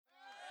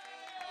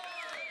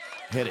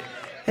Hit it.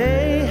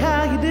 Hey,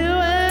 how you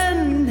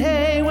doing?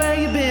 Hey, where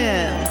you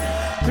been?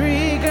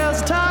 Three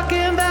girls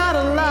talking about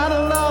a lot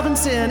of love and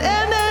sin.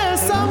 And there's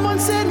someone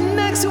sitting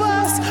next to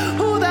us.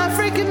 Who that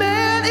freaking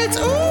man? It's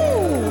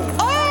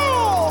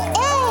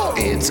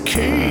it's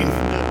Keith.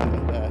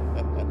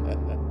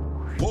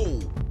 Whoa.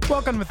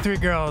 Welcome to Three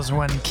Girls,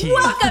 One Key.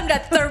 Welcome to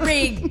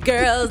Three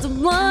Girls,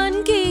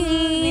 One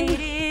Key.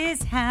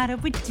 Ladies, how do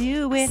we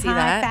do it? See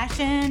High that?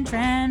 fashion,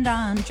 trend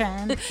on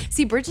trend.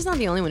 See, Bridge is not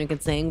the only one who can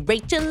sing.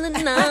 Rachel and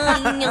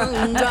I,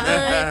 young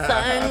guys,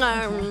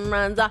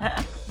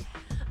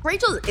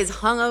 Rachel is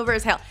hungover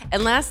as hell.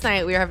 And last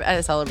night we were at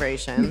a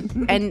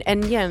celebration,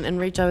 and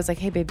Rachel was like,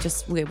 "Hey, babe,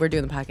 we're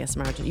doing the podcast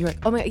tomorrow." You're like,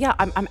 "Oh my, yeah,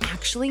 I'm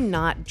actually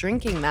not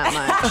drinking that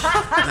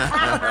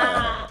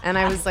much." And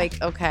I was like,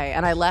 "Okay."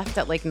 And I left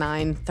at like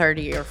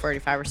 9:30 or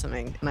 45 or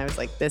something, and I was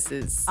like, "This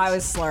is." I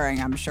was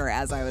slurring, I'm sure,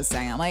 as I was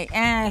saying. I'm like,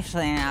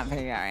 actually not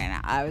figuring it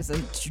out. I was a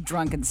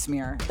drunken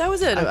smear. That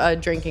was a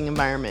drinking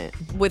environment.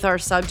 With our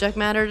subject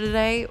matter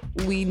today,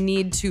 we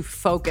need to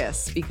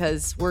focus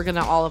because we're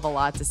gonna all have a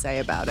lot to say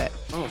about it.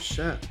 Oh,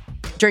 shit.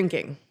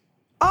 Drinking.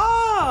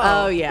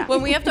 Oh, Yeah.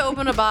 When we have to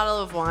open a bottle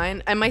of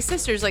wine, and my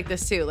sister's like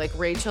this too, like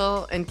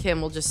Rachel and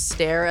Kim will just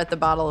stare at the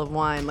bottle of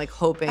wine, like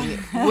hoping,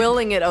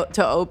 willing it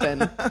to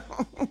open.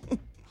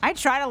 I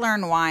try to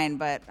learn wine,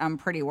 but I'm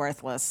pretty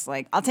worthless.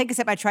 Like, I'll take a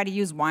sip. I try to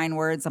use wine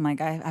words. I'm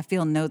like, I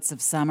feel notes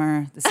of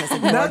summer. This has a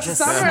gorgeous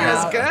summer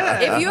snout. is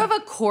good. If you have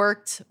a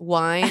corked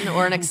wine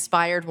or an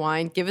expired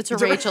wine, give it to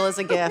Rachel as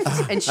a gift,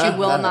 and she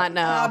will not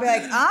know. I'll be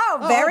like,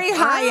 very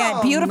high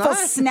end. Beautiful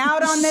nice.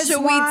 snout on this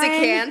Should wine. we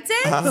decant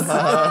it?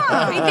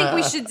 I think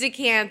we should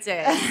decant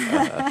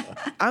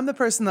it. I'm the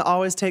person that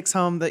always takes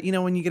home that,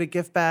 when you get a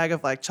gift bag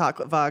of like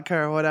chocolate vodka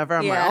or whatever,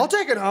 I'm like, Yeah. I'll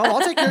take it home.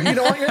 I'll take yours. You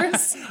don't want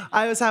yours?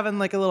 I was having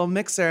like a little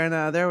mixer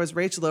and there was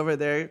Rachel over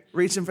there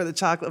reaching for the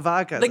chocolate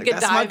vodka. I was The like,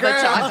 that's my Godiva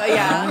girl. chocolate,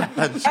 yeah.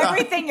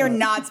 Everything you're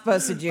not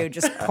supposed to do,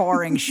 just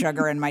pouring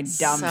sugar in my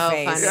dumb So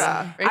face. funny.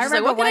 Yeah. Rachel's like,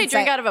 remember what can I once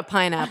drink out of a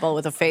pineapple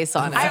with a face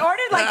on it? I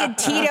ordered like a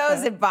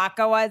Tito's and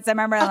vodka once. I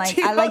remember I like to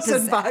Tito's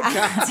and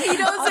vodka.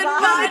 Tito's and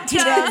vodka.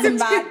 Tito's and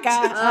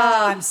vodka.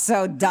 Oh, I'm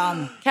so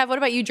dumb. Kev, what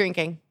about you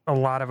drinking? A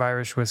lot of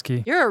Irish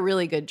whiskey. You're a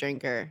really good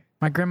drinker.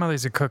 My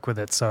grandmother's a cook with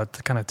it, so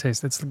it kind of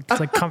tastes, it's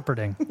like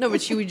comforting. No,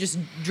 but she would just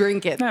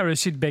drink it. No,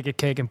 she'd bake a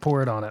cake and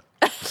pour it on it.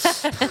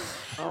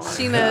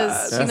 She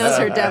knows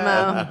her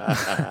demo.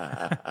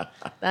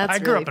 That's I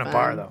grew really up in a fun.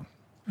 bar, though.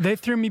 They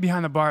threw me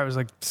behind the bar. I was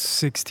like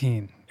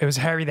 16. It was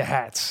Harry the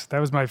Hats. That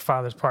was my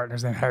father's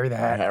partner's name, Harry the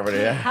Hat.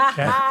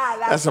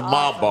 That's a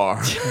mob bar.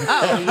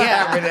 Oh,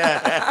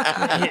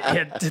 yeah. He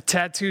had the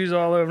tattoos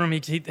all over him.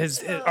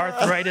 His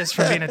arthritis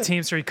from being a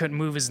teamster, he couldn't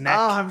move his neck.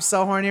 Oh, I'm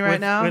so horny right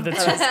now. With a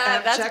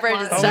That's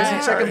Bridget's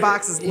Checking style.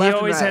 boxes He left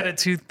always and had right. a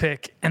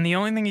toothpick. And the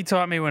only thing he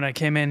taught me when I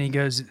came in, he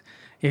goes,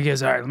 all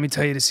right, let me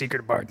tell you the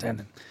secret of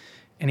bartending.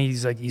 And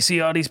he's like, you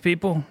see all these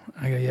people?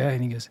 I go, yeah.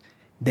 And he goes,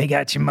 they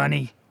got your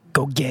money.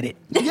 Go get it.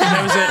 And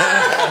that was it.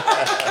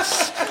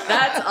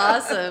 That's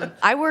awesome.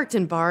 I worked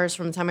in bars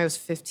from the time I was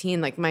 15.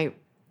 Like my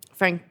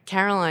friend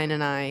Caroline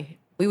and I,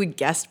 we would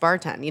guest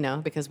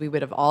bartend, because we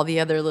would have all the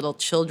other little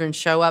children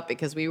show up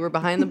because we were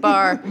behind the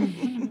bar.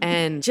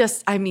 And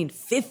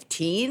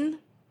 15?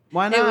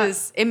 Why not? It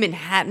was in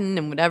Manhattan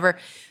and whatever.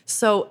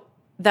 So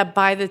that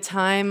by the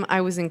time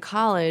I was in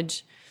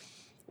college,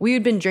 we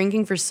had been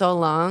drinking for so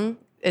long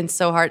and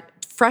so hard.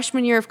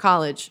 Freshman year of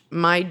college,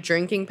 my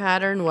drinking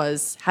pattern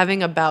was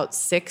having about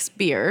 6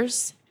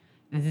 beers,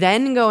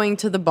 then going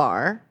to the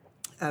bar,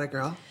 Atta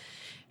girl.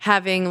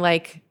 having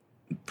like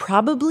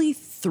probably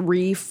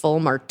 3 full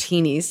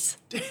martinis,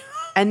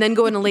 and then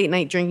going to late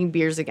night drinking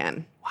beers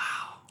again.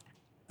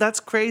 That's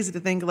crazy to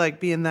think like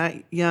being that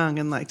young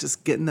and like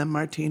just getting them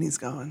martinis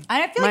going.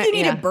 I feel like you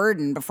need yeah. a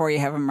burden before you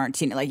have a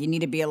martini. Like you need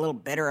to be a little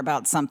bitter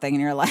about something in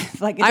your life.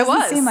 Like it I doesn't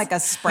was. seem like a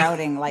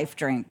sprouting life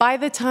drink. By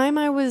the time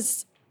I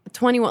was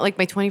 21, like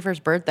my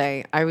 21st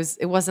birthday,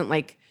 it wasn't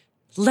like,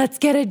 let's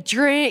get a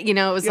drink. It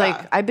was Yeah.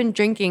 like, I've been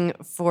drinking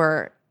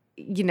for,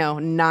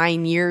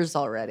 9 years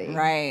already.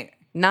 Right.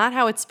 Not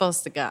how it's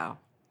supposed to go.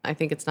 I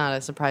think it's not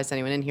a surprise to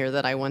anyone in here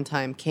that I one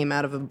time came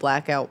out of a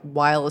blackout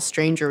while a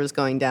stranger was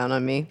going down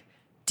on me.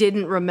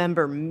 Didn't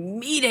remember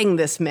meeting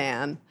this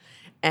man.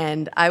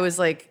 And I was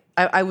like,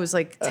 I was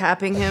like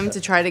tapping him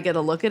to try to get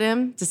a look at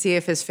him to see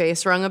if his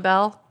face rung a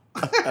bell.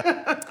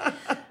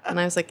 And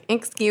I was like,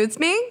 excuse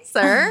me,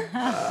 sir?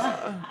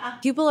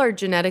 People are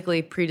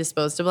genetically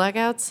predisposed to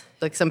blackouts.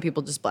 Like some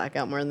people just black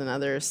out more than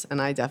others.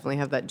 And I definitely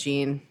have that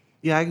gene.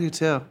 Yeah, I do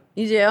too.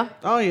 You do?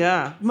 Oh,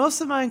 yeah. Most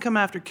of mine come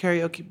after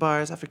karaoke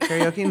bars, after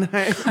karaoke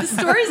night.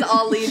 Stories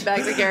all lead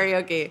back to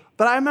karaoke.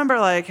 But I remember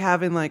like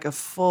having like a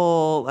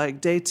full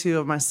like day 2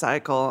 of my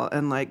cycle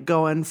and like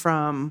going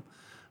from,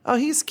 oh,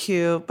 he's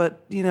cute, but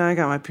I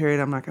got my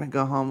period, I'm not going to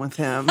go home with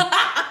him,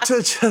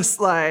 to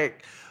just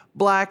like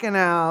blacking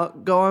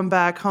out, going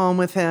back home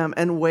with him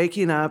and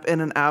waking up in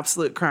an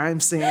absolute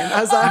crime scene.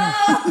 As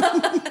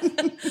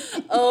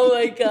Oh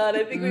my God,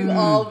 I think we've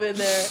all been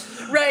there.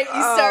 Right,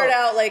 you start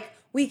out like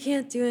we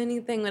can't do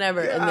anything,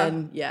 whatever. And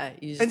then,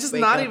 you just And just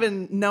wake not up.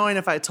 even knowing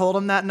if I told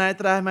him that night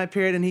that I had my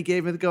period and he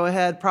gave me the go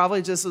ahead,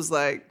 probably just was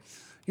like,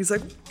 he's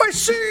like, my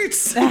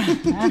sheets!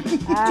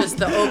 Just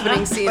the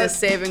opening scene of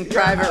Saving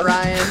Private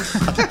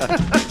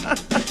Ryan.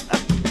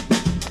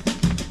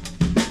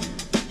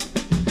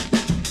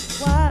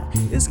 Why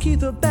is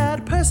Keith a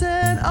bad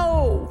person?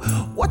 Oh,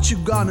 what you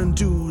gonna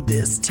do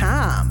this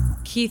time?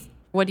 Keith,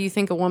 what do you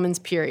think a woman's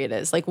period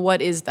is? Like,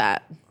 what is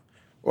that?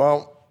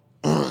 Well,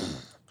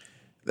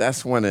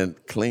 that's when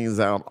it cleans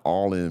out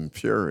all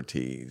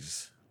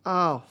impurities.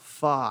 Oh,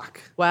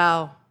 fuck.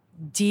 Wow.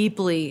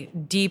 Deeply,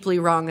 deeply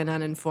wrong and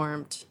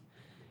uninformed.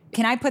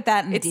 Can I put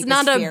that in the It's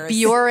deepest not a fears?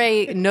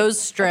 Biore nose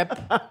strip.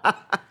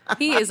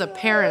 He is a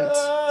parent.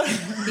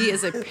 He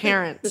is a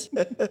parent.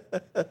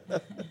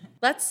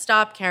 Let's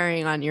stop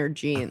carrying on your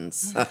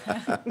genes.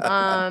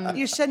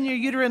 You're shedding your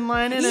uterine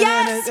lining.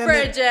 Yes,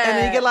 Bridget! And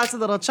then you get lots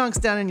of little chunks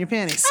down in your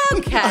panties.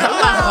 Okay.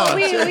 Well,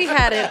 we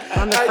had it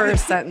on the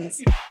first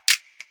sentence.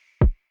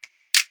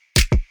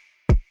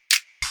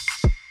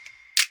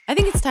 I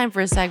think it's time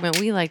for a segment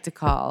we like to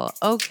call,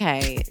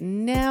 Okay,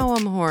 Now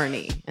I'm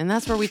Horny. And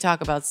that's where we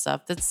talk about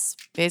stuff that's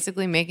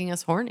basically making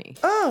us horny.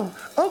 Oh,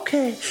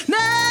 okay. Now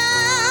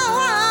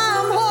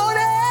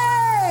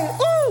I'm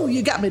horny. Ooh,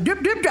 you got me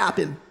drip, drip,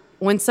 dropping.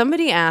 When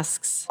somebody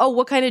asks, oh,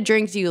 what kind of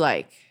drink do you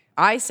like?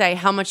 I say,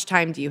 how much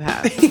time do you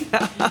have?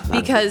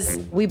 Because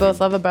we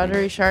both love a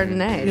buttery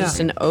Chardonnay, just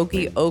an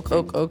oaky, oak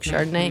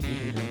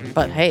Chardonnay.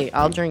 But hey,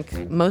 I'll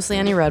drink mostly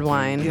any red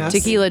wine, Yes.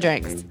 tequila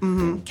drinks,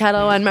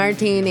 Kettle One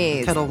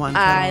martinis. Kettle One, I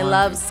Kettle One.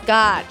 love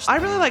scotch. I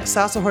really like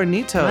salsa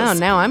hornitos. Wow,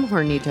 now I'm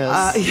hornitos.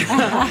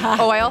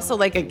 Oh, I also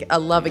like I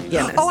love a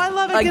Guinness. Oh, I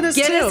love a Guinness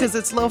too because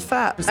it's low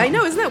fat. I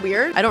know, isn't that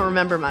weird? I don't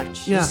remember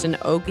much. Yeah. Just an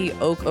oaky,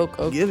 oak.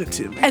 Give it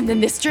to me. And then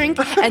this drink,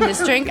 and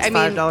this drink. I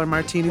mean, $5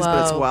 martinis,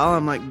 but it's whoa. well.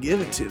 I'm like, give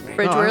it to me.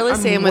 Bridge, we're really I'm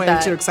saying with way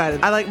that. too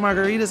excited. I like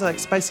margaritas. I like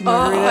spicy oh,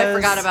 margaritas. I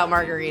forgot about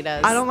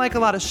margaritas. I don't like a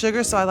lot of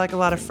sugar, so I like a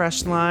lot of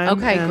fresh lime.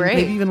 Okay, and great.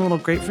 Maybe even a little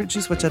grapefruit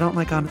juice, which I don't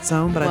like on its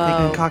own, but I think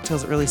Whoa. in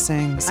cocktails it really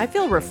sings. I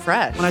feel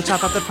refreshed. When I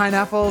chop up the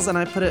pineapples and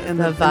I put it in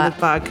the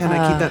vodka and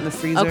I keep that in the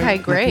freezer. Okay, my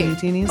great.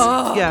 teenies.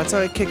 Yeah,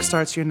 so it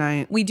kickstarts your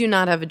night. We do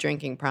not have a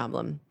drinking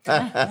problem.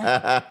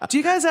 Do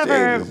you guys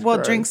ever Jesus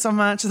drink Christ. so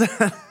much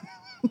that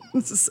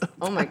this is so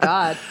Oh my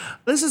God.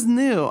 This is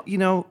new. You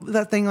know,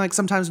 that thing like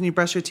sometimes when you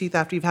brush your teeth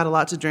after you've had a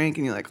lot to drink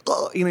and you're like,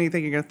 oh, you know, you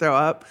think you're going to throw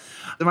up.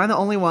 Am I the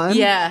only one?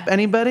 Yeah.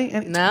 Anybody?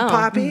 No.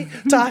 Poppy?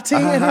 Tati?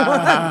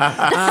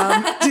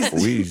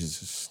 Anyone? We used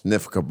to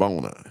sniff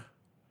Cabona.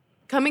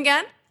 Come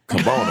again?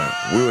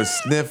 Cabona. We would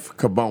sniff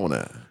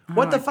Cabona.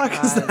 What the fuck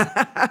is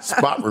that?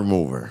 Spot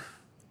remover.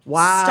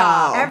 Wow.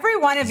 Stop. Every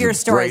one of your a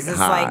stories great is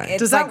high. like it's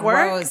Does that like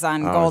work? Rose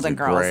on Oh, Golden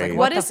it's a Girls. great- Like,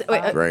 What the is?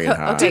 fuck? Great co-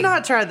 high. okay. Do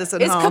not try this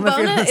at Is home. if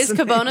you're Cabona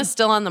listening.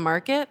 still on the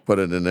market? Put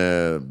it in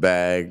a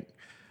bag,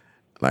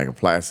 like a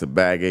plastic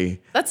baggie.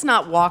 Let's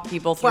not walk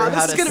people through Wow,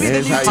 how this is to. going to be the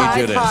Here's new how you Tide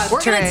do this. Pod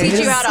We're gonna train. teach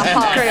you how to This is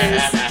huff.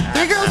 crazy.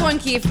 3 girls, 1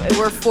 Keith.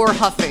 We're for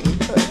huffing.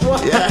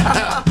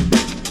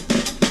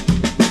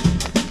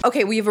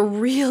 Okay, we have a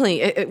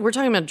really. We're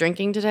talking about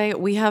drinking today.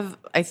 We have,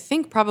 I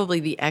think, probably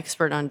the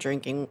expert on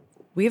drinking.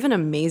 We have an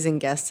amazing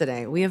guest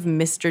today. We have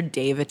Mr.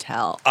 Dave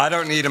Attell. I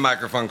don't need a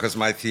microphone because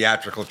my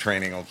theatrical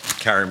training will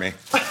carry me.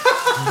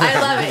 I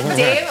love it.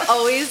 Dave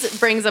always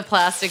brings a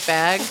plastic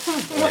bag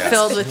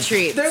filled with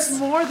treats. There's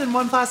more than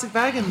one plastic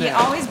bag in He there.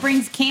 always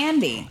brings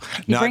candy.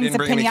 He No, I brings didn't a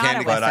bring any pinata candy,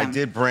 with but I him.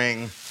 did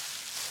bring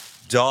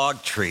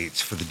dog treats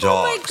for the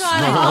Oh my dogs.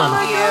 God, I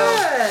love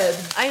you.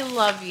 Good. I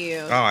love you.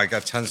 Oh, I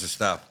got tons of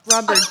stuff.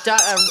 Rubber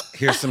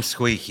Here's some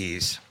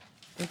squeakies.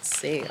 let's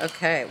see.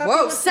 Okay.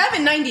 Whoa,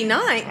 $7.99.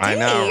 I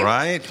know,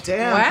 right?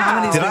 Damn, Wow.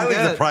 comedy's Did been I leave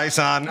good. the price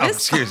on? Oh,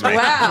 excuse me.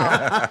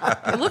 Wow.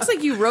 It looks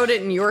like you wrote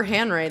it in your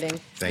handwriting.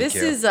 Thank this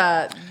you.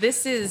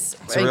 This is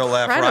It's a real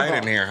left right incredible.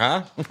 in here,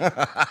 huh?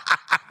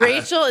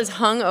 Rachel is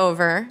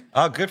hungover.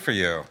 Oh, good for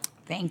you.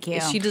 Thank you.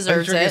 She I'm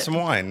deserves drinking it. some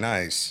wine.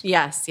 Nice.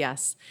 Yes,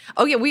 yes.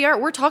 Oh yeah,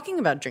 we're talking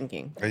about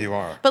drinking. There you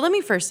are. But let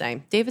me first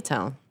say, Dave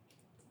Attell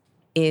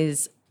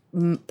is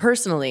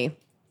personally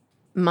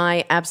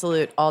my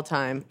absolute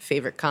all-time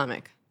favorite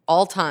comic.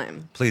 All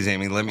time. Please,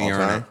 Amy, let me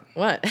earn it.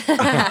 What?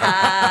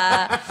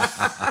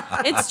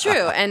 It's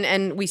true.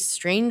 And we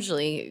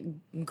strangely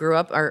grew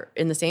up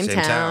in the same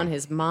town.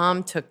 His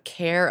mom took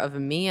care of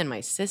me and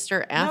my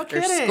sister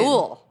after kidding.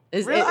 school.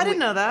 Really? I didn't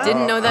know that.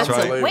 Didn't know that That's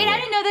till right. Wait, I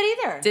didn't know that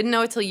either. didn't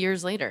know it till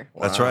years later.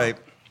 That's right.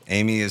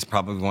 Amy is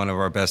probably one of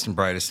our best and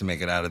brightest to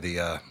make it out of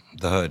the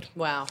hood.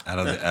 Wow. Out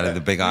of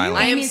the big island.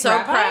 I am Amy's so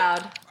rabbi?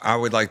 proud. I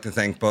would like to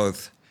thank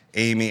both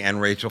Amy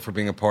and Rachel for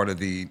being a part of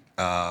the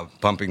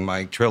Bumping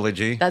Mike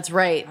trilogy. That's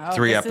right.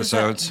 3 This is a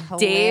episodes.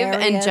 Dave and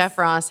hilarious- Jeff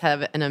Ross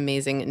have an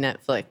amazing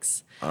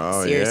Netflix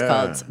Oh, series yeah.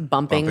 called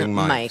Bumping Bumping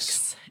Mikes.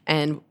 Mics.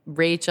 And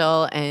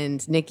Rachel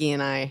and Nikki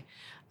and I,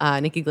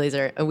 Nikki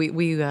Glazer,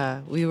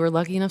 we were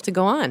lucky enough to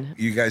go on.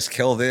 You guys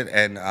killed it,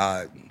 and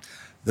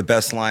The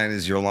best line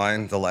is your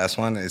line. The last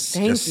one is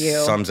Thank just you.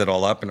 sums it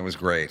all up, and it was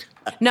great.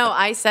 No,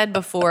 I said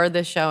before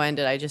the show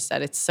ended, I just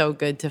said it's so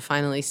good to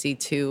finally see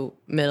two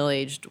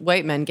middle-aged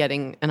white men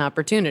getting an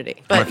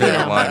opportunity. My But you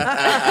favorite know,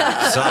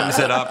 line sums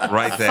it up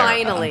right there.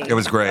 Finally. It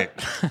was great.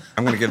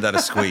 I'm going to give that a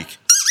squeak.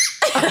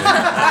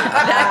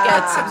 that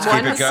gets Keep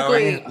one it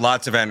going. squeak.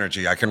 Lots of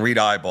energy. I can read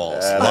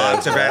eyeballs.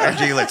 Lots of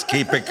energy. Let's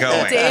keep it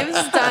going.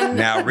 Dave's done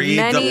Now read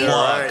many, the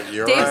plug.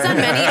 Dave's done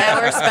many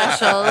hour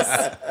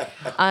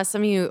specials.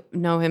 Some of you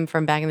know him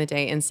from back in the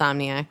day,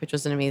 Insomniac, which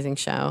was an amazing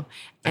show.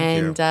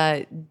 Thank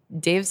And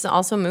Dave's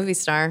also a movie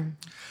star.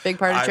 Big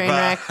part of I've,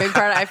 Trainwreck. Big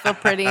part of I Feel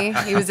Pretty.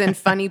 He was in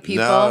Funny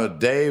People. No,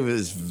 Dave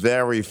is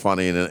very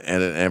funny in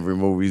every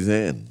movie he's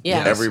in.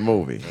 Yes. Every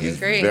movie. He's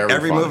Great. very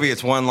Every funny. movie,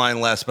 it's one line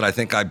less, but I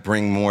think I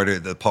bring more to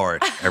the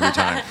part every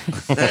time.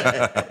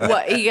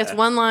 What, he gets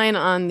one line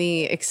on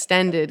the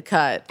extended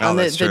cut Oh, on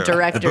that's the true. The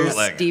director's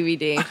bootleg.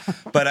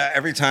 DVD. But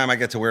every time I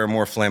get to wear a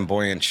more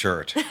flamboyant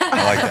shirt.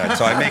 I like that.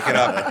 So I make it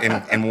up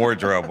in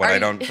wardrobe when I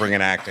don't bring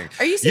in acting.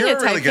 Are you seeing You're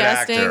a a really good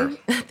actor. typecasting?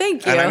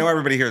 Thank you. And I know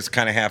everybody here is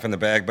kind of half in the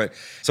bag, but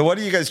so what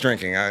are you guys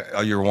drinking?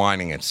 You're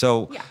whining it.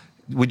 So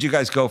would you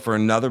guys go for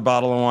another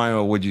bottle of wine,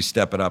 or would you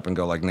step it up and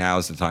go like, now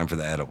is the time for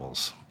the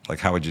edibles? Like,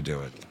 how would you do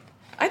it?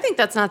 I think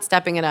that's not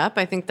stepping it up.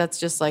 I think that's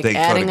just like They go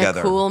adding a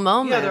together. cool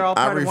moment. Yeah, they're all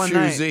I part of one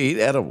refuse night. to eat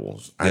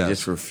edibles. Yeah. I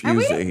just And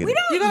refuse to eat we it.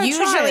 You don't gotta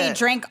try usually it.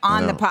 drink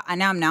on the know. pot.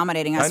 Now I'm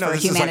nominating us I know for a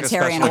this is like a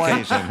humanitarian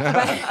special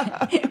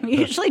award. occasion. But we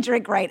usually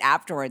drink right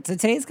afterwards. So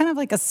today's kind of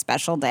like a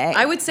special day.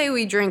 I would say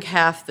we drink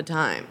half the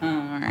time. All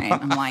right,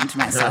 I'm lying to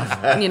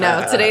myself. You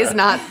know, today's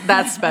not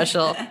that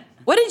special.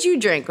 What did you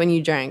drink when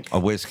you drank? A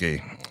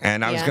whiskey.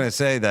 And I was Yeah. going to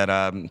say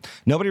that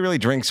nobody really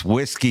drinks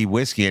whiskey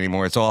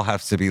anymore. It's all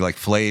has to be like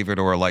flavored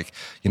or like,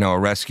 a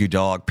rescue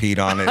dog peed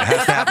on it. It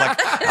has to have like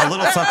a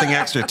little something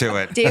extra to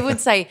it. Dave would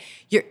say,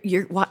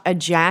 "You're a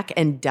Jack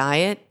and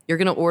diet. You're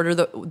gonna order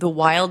the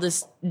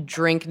wildest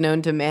drink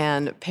known to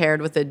man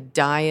paired with a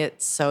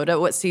diet soda.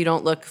 What? So you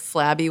don't look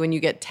flabby when you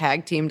get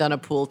tag teamed on a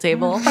pool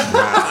table.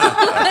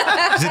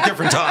 It's a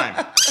different time.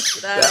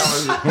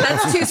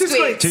 That's two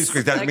squeaks. Two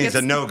squeaks, that means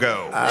a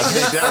no-go. I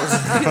think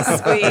that was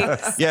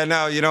Squeaks. Yeah,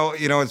 no, you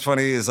know what's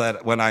funny is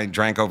that when I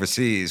drank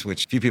overseas,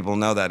 which few people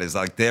know that, is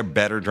like they're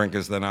better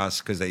drinkers than us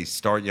because they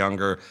start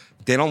younger.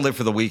 They don't live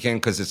for the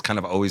weekend because it's kind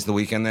of always the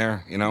weekend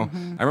there, I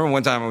remember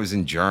one time I was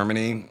in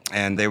Germany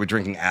and they were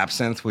drinking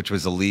absinthe, which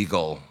was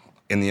illegal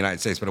in the United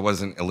States, but it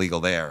wasn't illegal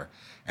there.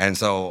 And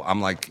so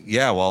I'm like,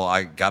 yeah, well,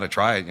 I got to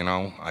try it.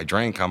 I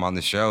drink. I'm on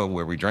the show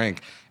where we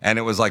drink. And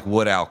it was like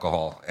wood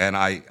alcohol. And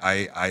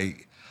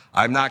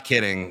I'm not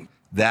kidding.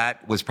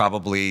 That was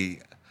probably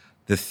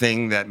the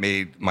thing that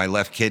made my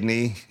left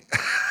kidney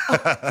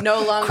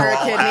No longer crawl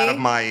a out of kidney.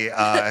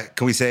 my,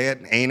 can we say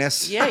it?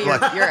 Anus? Yeah, your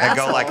and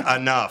go asshole. like,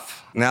 enough.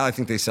 Now I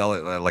think they sell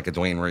it like a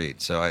Dwayne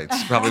Reed. So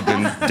it's probably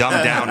been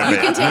dumbed down a You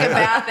bit. can take a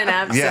bath in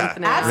absinthe Yeah.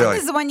 now. Absinthe Really?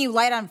 is the one you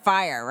light on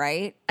fire,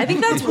 right? I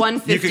think that's You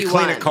 151. could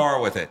clean a car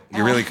with it.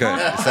 You really could.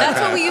 That's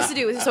what we used to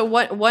do. So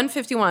what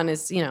 151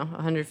 is,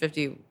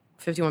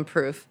 51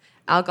 proof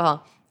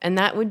alcohol. And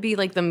that would be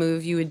like the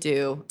move you would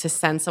do to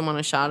send someone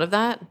a shot of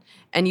that.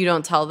 And you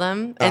don't tell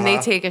them, and they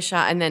take a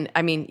shot, and then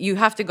you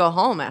have to go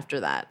home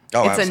after that.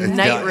 Oh, it's a absolutely.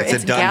 night. It's a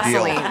It's done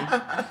deal.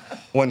 gasoline.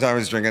 One time I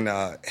was drinking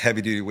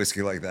heavy duty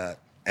whiskey like that,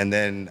 and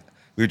then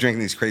we were drinking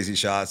these crazy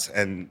shots,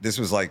 and this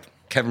was like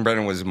Kevin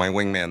Brennan was my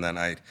wingman that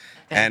night,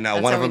 and that's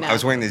one how of we them know. I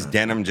was wearing this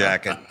denim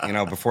jacket,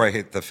 before I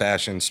hit the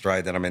fashion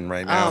stride that I'm in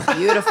right now. Oh,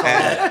 beautiful.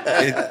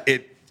 And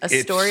it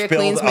Astoria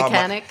spilled Queens on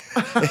my- mechanic.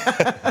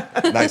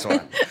 Nice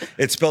one.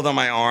 It spilled on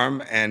my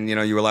arm, and you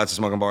were allowed to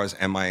smoke in bars,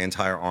 and my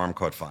entire arm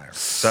caught fire.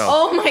 So,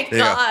 Oh my there you go.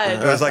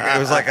 God. It was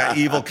like an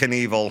evil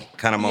Knievel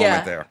kind of moment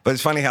Yeah. there. But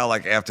it's funny how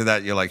like after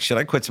that you're like, should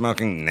I quit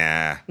smoking?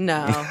 Nah.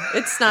 No,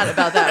 it's not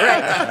about that.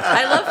 Right.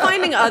 I love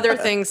finding other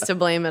things to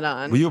blame it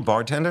on. Were you a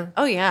bartender?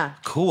 Oh yeah,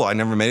 Cool. I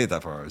never made it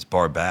that far. I was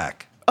bar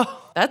back.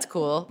 that's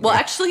cool. Well,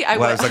 actually, I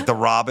Well, I would. was like the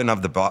Robin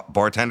of the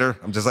bartender.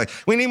 I'm just like,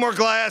 we need more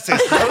glasses.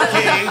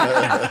 Okay.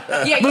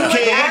 Yeah, you would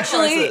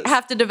actually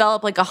have to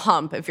develop like a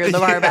hump if you're the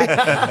barback.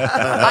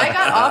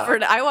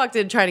 I walked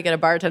in trying to get a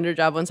bartender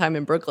job one time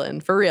in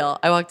Brooklyn, for real.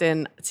 I walked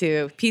in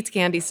to Pete's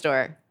Candy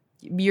Store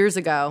years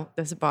ago.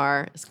 There's a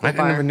bar, a school I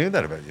bar. never knew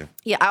that about you.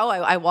 Yeah,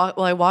 I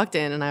walked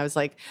in and I was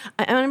like,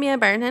 I want to be a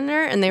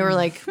bartender. And they were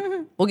like,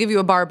 we'll give you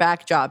a bar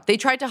back job. They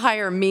tried to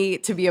hire me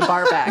to be a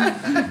bar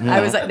back.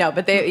 I was like, no,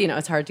 but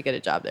it's hard to get a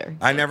job there.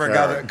 I never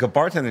got a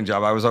bartending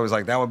job. I was always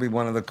like, that would be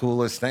one of the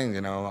coolest things,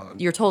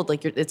 You're told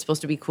like it's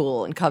supposed to be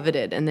cool and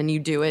coveted, and then you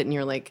do it and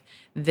you're like,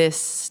 this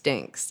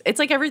stinks. It's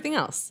like everything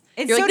else.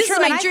 It's you're so like, this true. is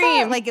And my I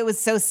dream. thought, like it was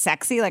so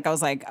sexy. Like I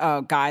was like,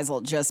 oh, guys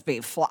will just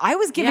be. I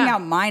was giving Yeah.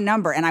 out my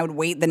number, and I would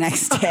wait the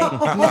next day. There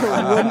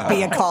wouldn't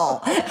be a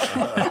call.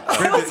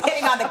 I was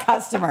hitting on the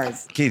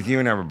customers. Keith, you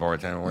were never a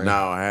bartender, were you? no,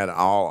 I had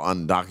all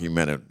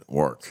undocumented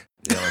work.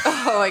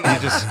 oh my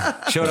god.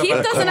 Just showed up Keith at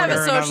a doesn't have a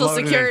corner and social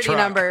unloaded security truck.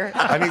 number.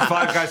 I need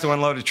 5 guys to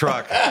unload a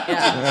truck.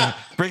 Yeah.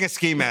 Bring a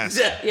ski mask.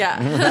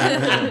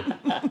 Yeah.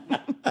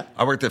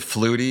 I worked at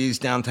Flutie's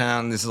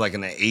downtown. This is like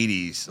in the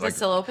 80s. Is it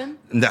still open?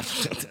 No,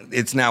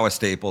 it's now a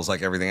Staples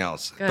like everything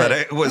else. Good. But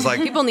it was like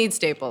People need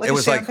staples. it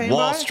was like champagne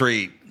Wall bar?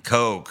 Street,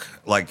 Coke,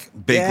 like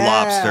big Yeah.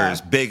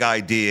 lobsters, big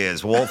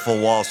ideas, Wolf of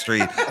Wall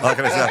Street, all that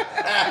kind of stuff.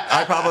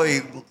 I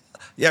probably,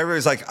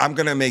 everybody's like, I'm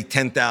gonna make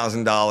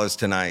 $10,000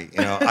 tonight.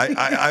 You know,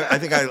 I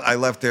think I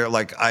left there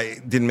like I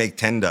didn't make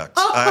 10 ducks.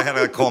 I had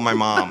to call my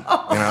mom.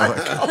 You know,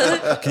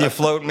 like, can you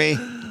float me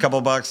a couple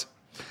bucks?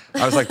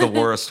 I was like the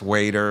worst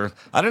waiter.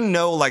 I didn't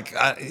know like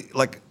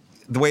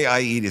the way I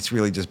eat, it's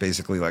really just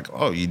basically like,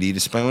 oh, you need a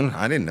spoon?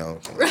 I didn't know.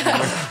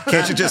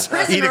 Can't you just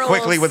eat it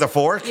quickly rules. with a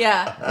fork?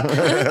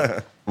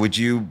 Yeah. Would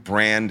you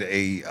brand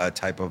a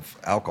type of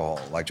alcohol?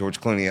 Like George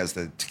Clooney has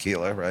the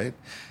tequila, right?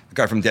 The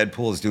guy from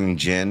Deadpool is doing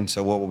gin.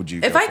 So what would you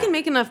If go I for? can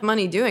make enough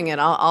money doing it,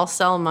 I'll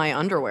sell my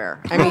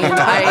underwear. I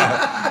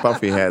mean,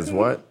 Puffy has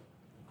what?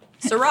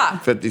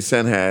 Ciroc. 50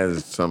 Cent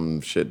has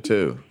some shit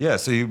too. Yeah,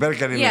 so you better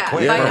get in Yeah, it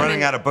quick. We're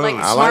running out of booze. like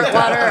I smart like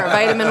that. water or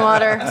vitamin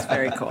water.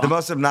 Very cool. The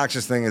most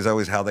obnoxious thing is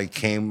always how they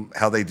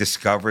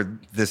discovered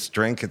this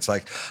drink. It's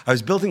like, I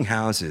was building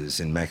houses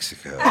in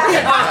Mexico.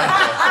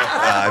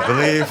 I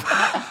believe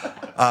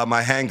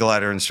my hang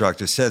glider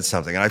instructor said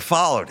something, and I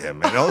followed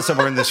him. And also,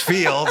 we're in this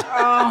field,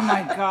 Oh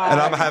my God.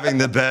 and I'm having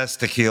the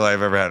best tequila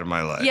I've ever had in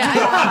my life. Yeah.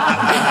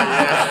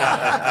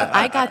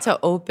 I got to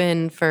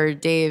open for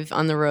Dave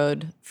on the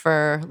road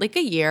for like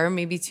a year,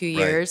 maybe 2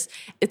 years.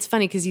 It's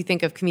funny because you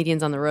think of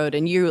comedians on the road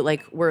and you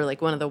were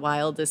like one of the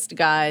wildest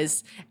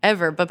guys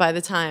ever. But by the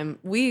time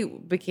we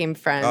became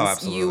friends,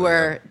 absolutely, you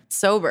were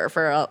sober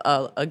for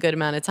a good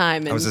amount of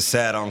time. I And was a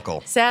sad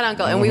uncle. sad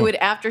uncle. And we would,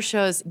 after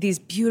shows, these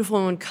beautiful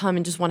women would come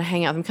and just want to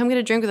hang out with them. Come get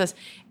a drink with us.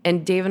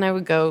 And Dave and I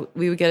would go,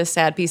 we would get a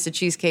sad piece of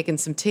cheesecake and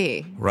some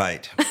tea.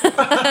 Right.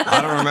 I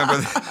don't remember.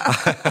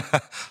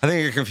 I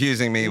think you're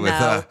confusing me with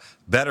No.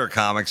 better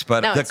comics.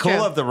 But No, the it's cool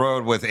true. of the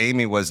road with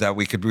Amy was that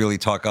we could really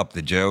talk up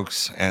the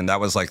jokes. And that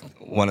was like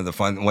one of the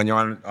fun. When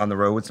you're on the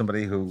road with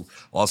somebody who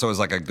also is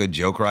like a good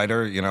joke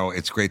writer, you know,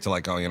 it's great to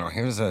like, oh, you know,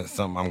 here's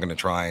something I'm going to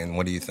try. And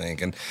what do you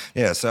think? And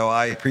yeah, so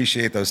I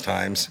appreciate those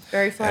times.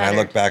 Very And I flattered.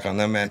 look back on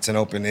them, and it's an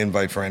open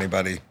invite for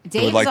anybody who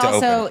Dave's would like to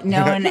also open.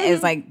 known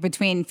as like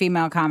between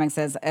female comics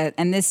as,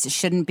 and this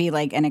shouldn't be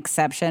like an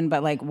exception,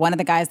 but like one of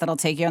the guys that'll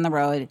take you on the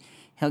road,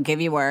 he'll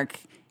give you work,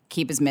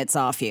 keep his mitts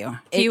off you.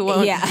 He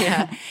won't, Yeah,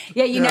 yeah.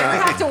 yeah. You never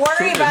have to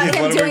worry about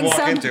him What do we doing walk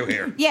some. into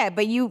here? Yeah,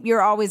 but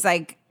you're always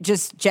like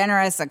just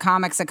generous. A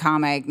comic's a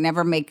comic.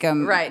 Never make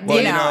him Right. Well,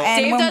 you you know. know-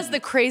 and Dave when- does the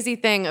crazy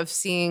thing of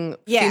seeing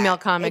Yeah, female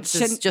it comics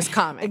as shouldn't- just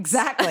comics.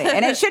 Exactly.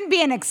 And it shouldn't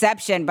be an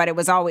exception, but it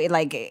was always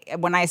like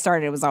when I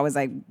started, it was always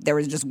like there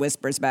was just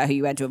whispers about who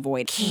you had to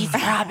avoid. Keith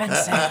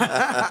Robinson.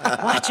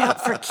 Watch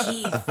out for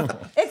Keith.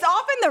 It's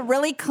often the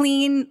really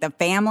clean, the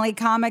family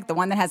comic, the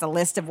one that has a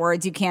list of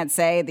words you can't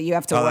say that you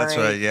have to Oh, worry. that's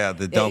right. Yeah,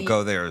 the don't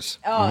go there's.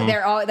 Oh,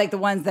 they're all like the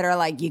ones that are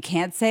like, you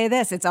can't say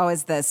this. It's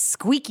always the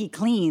squeaky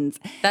cleans.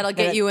 That'll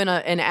get you in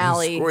an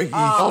alley. Squeaky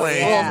Will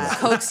clean.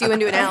 coax you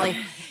into an alley.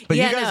 But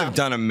Yeah, you guys no. have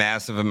done a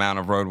massive amount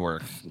of road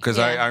work because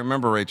Yeah. I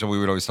remember, Rachel, we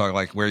would always talk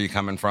like, where are you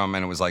coming from?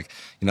 And it was like,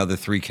 you know, the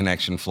 3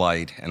 connection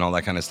flight and all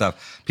that kind of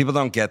stuff. People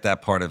don't get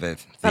that part of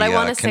it. But the I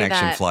want to say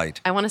connection that.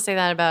 flight. I want to say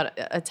that about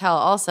Attell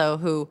also,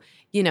 who,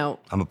 you know,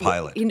 I'm a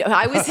pilot. You know,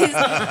 I was his.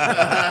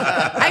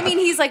 I mean,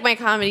 he's like my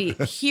comedy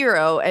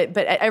hero.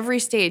 But at every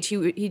stage,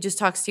 he just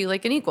talks to you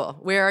like an equal.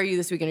 Where are you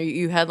this weekend? Are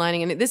you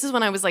headlining? And this is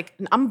when I was like,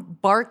 I'm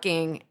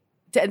barking.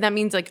 And that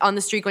means like on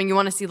the street going, you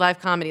want to see live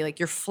comedy, like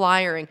you're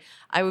flyering.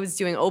 I was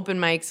doing open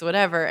mics,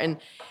 whatever, and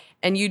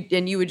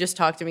you would just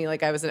talk to me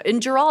like I was.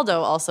 And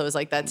Geraldo also is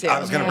like that too. I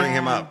was going to bring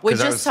him up. Would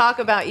 'cause I just was- talk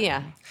about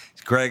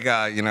Greg,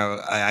 you know,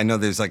 I know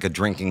there's like a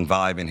drinking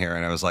vibe in here.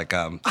 And I was like,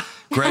 Greg.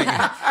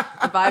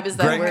 the vibe is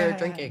that Greg- we're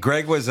drinking.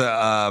 Greg was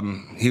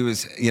he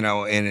was, you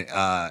know, in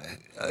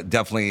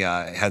definitely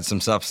had some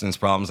substance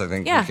problems. I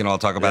think Yeah. we can all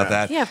talk about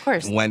that. Yeah, of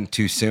course. Went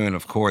too soon,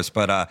 of course,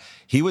 but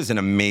he was an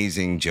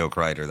amazing joke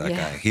writer. That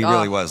Yeah. guy, he Oh.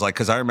 really was. Like,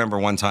 because I remember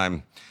one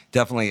time,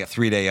 definitely a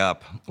 3-day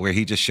up, where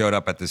he just showed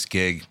up at this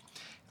gig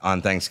on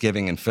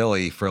Thanksgiving in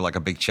Philly for like a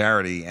big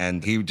charity,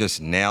 and he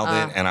just nailed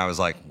it. And I was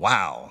like,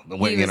 wow,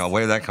 where, you know,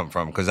 where did that come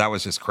from? Because that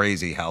was just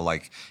crazy how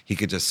like he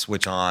could just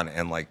switch on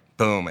and like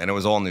boom, and it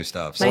was all new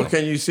stuff. So. Well,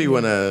 can you see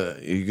when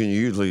you can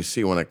usually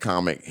see when a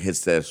comic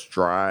hits that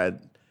stride?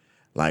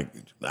 Like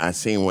I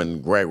seen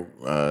when Greg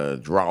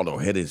Giraldo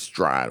hit his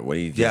stride when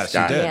he just Yes, he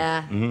got did.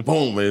 Yeah.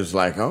 boom. It was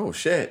like, oh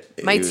shit.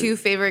 My It- 2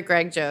 favorite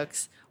Greg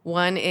jokes.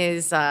 One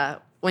is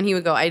when he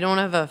would go, I don't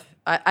have a,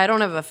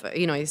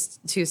 you know, he's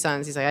 2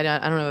 sons. He's like, I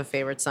don't have a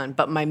favorite son,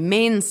 but my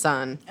main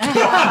son.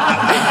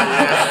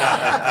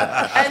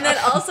 And then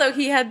also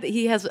he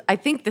has, I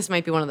think this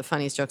might be one of the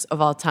funniest jokes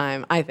of all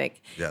time, I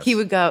think. Yes. He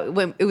would go,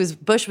 when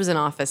Bush was in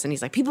office, and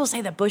he's like, people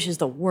say that Bush is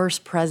the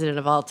worst president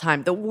of all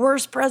time. The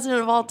worst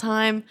president of all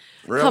time?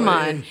 Really? Come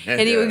on.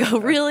 And he would go,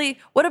 really?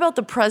 What about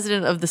the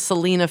president of the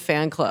Selena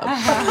fan club?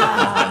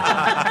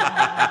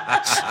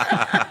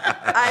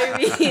 I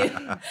mean,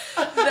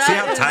 See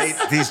how tight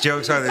these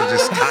jokes are? They're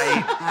just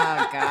tight.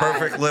 Oh God.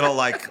 Perfect little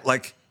like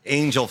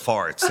angel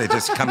farts. They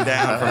just come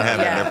down from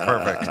heaven. Yeah. They're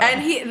perfect.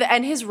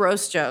 And his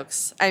roast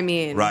jokes. I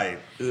mean, Right.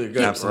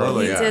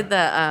 Absolutely. He did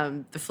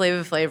the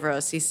Flavor Flav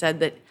roast. He said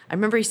that I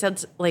remember he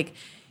said like,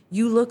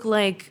 "You look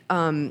like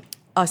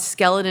a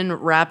skeleton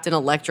wrapped in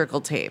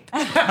electrical tape."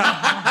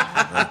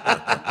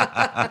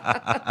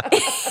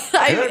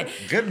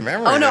 Good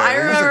memory. Oh, no, there. I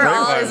These are remember great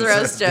all his ones.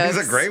 roast These jokes.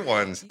 are great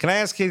ones. Can I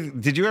ask you,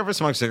 did you ever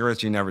smoke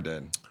cigarettes? You never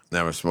did.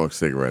 Never smoked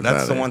cigarettes.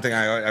 That's the either. one thing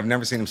I've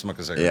never seen him smoke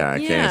a cigarette. Yeah, I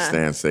Yeah. can't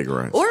stand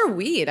cigarettes. Or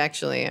weed,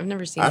 actually. I've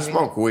never seen I him.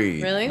 smoke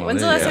weed. Really? Well,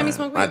 When's the there last you time go. you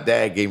smoked My weed?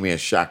 dad gave me a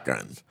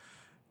shotgun.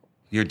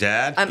 Your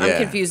dad? I'm Yeah.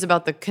 confused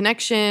about the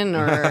connection,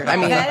 or I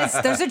mean,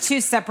 that Those are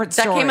two separate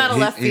stories. came out of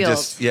left He field.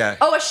 just- yeah.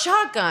 Oh, a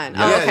shotgun.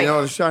 Yeah, Oh, okay. you know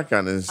what a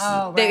shotgun is.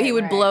 Oh, He right,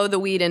 would right. blow the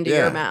weed into Yeah.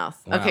 your mouth.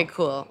 Wow. Okay,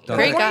 cool. Don't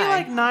Great think- Weren't you guy.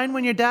 like 9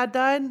 when your dad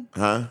died?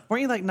 Huh?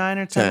 Weren't you like 9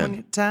 or 10? 10. When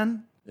you,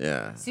 10?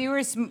 Yeah. So you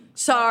were.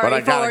 Sorry But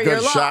I got for a your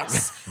good loss.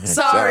 shotgun.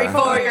 Sorry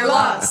for your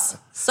loss.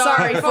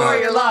 Sorry for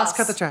your loss.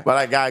 Cut the track. But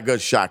I got a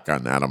good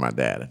shotgun out of my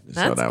dad.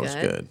 So That's that was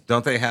good. good.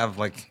 Don't they have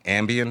like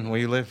Ambien where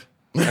you live?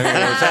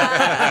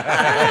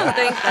 I don't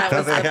think that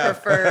was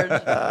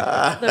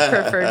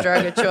the preferred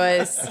drug of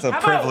choice. It's a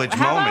privileged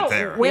moment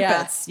there.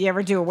 Whippets. You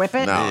ever do a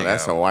whippet? No, you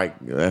that's go.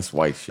 that's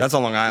white shit. That's a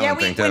Long Island Yeah,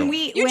 thing when too.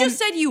 we You when, just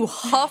said you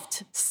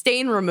huffed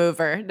stain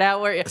remover.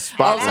 Now we're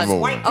Spot all of a sudden-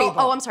 remover. white people.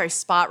 Oh, I'm sorry,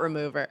 spot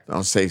remover.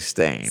 Don't say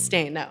stain.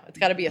 Stain. No, it's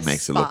got to be a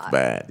Makes it spot. look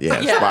bad. Yeah,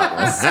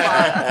 Yeah.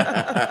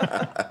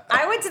 spot.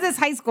 I went to this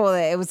high school.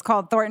 It was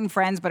called Thornton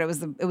Friends, but it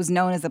was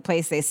known as the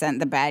place they sent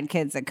the bad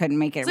kids that couldn't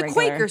make it. It's a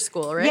regular. Quaker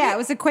school, right? Yeah, it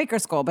was a Quaker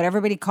school, but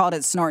everybody called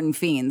it Snortin'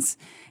 Fiends.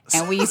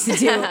 And we used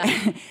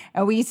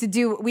to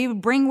do, we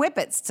would bring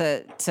whippets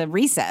to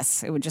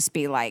recess. It would just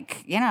be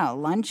like,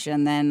 lunch,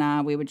 and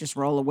then we would just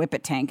roll a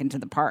whippet tank into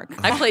the park.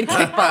 I played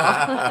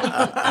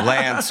kickball.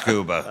 Land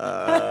scuba.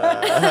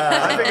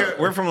 I figure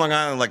we're from Long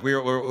Island. Like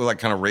we're like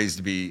kind of raised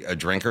to be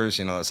drinkers.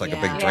 It's like a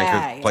big Yeah. drinker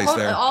Yeah, yeah. place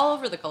there. All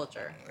over the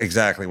culture.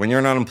 Exactly. When you're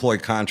an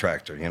unemployed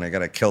contractor, you got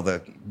to kill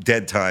the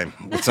dead time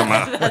with some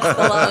Long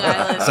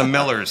Island. some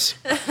Millers.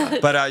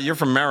 But you're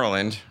from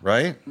Maryland,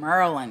 right?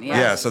 Maryland, yeah.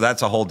 Yeah. So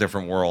that's a whole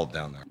different world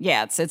down there.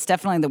 Yeah, it's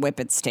definitely the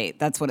whippet state.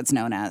 That's what it's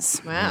known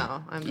as.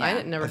 Wow, I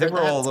didn't never I think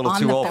heard we're all a that. little On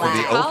too the old for the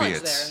flag. College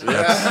opiates. there.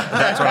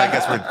 That's what I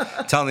guess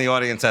we're telling the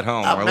audience at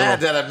home. I'm We're a mad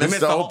little- that I they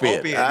missed the whole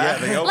opiate. Yeah,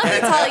 the Let opiate.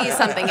 me tell you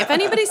something. If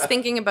anybody's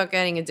thinking about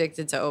getting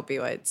addicted to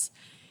opioids,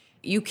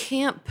 you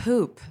can't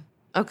poop.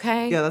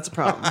 Okay. Yeah, that's a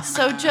problem.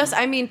 So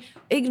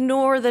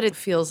ignore that it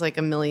feels like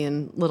a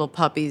million little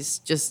puppies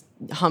just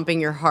humping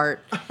your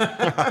heart.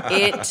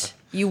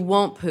 You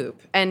won't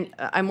poop. And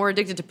I'm more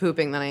addicted to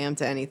pooping than I am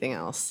to anything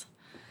else.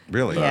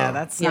 Really? Yeah,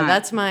 that's Yeah, not.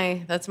 that's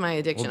my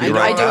addiction. We'll be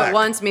right I do back. it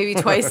once, maybe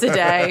twice a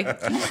day.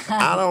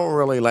 I don't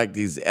really like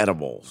these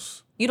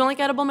edibles. You don't like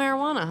edible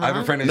marijuana, huh? I have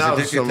a friend who's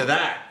addicted to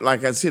that.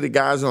 Like I see the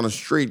guys on the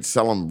street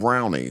selling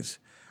brownies.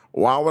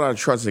 Why would I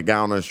trust a guy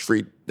on the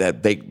street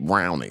that baked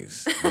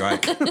brownies? Right.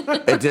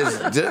 It just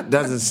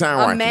doesn't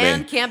sound A right man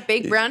to me. can't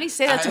bake brownies?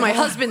 Say that to my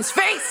husband's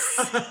face.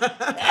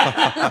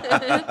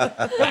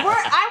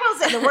 I will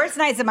say the worst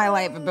nights of my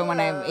life have been when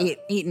I've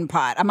eaten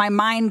pot. My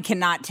mind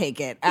cannot take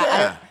it.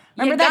 Yeah.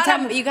 Remember that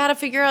time? You got to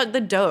figure out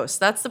the dose.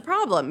 That's the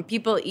problem.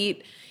 People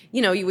eat.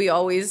 We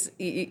always,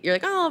 you're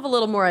like, oh, I'll have a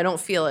little more. I don't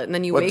feel it. And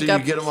then you What, wake do you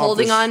up get 'em off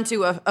holding the on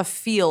to a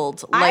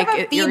field I like have a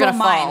you're feeble going to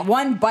fall. mind.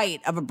 One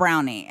bite of a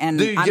brownie, and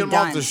Do you I'm get them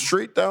done. off the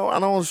street though? I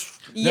don't.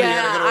 Yeah,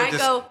 gotta go to I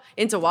just- go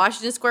into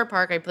Washington Square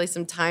Park. I play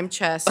some time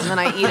chess, and then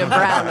I eat a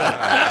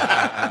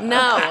brownie.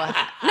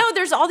 No,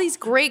 there's all these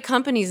great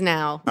companies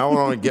now. I would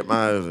only get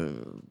my.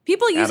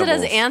 People use it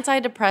as Edibles.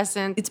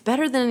 antidepressant. It's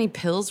better than any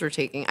pills we're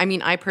taking. I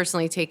mean, I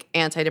personally take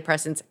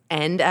antidepressants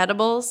and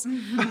edibles,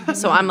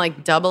 so I'm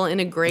like double in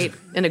a great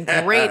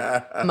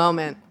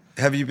moment.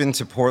 Have you been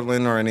to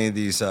Portland or any of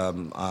these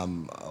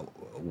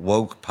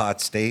woke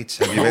pot states?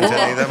 Have you been to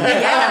any of them?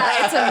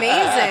 Yeah, it's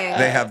amazing.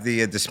 They have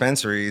the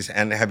dispensaries,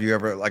 and have you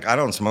ever, like, I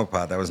don't smoke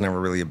pot. That was never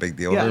really a big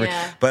deal Yeah. for me.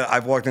 Yeah. But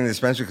I've walked in the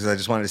dispensary because I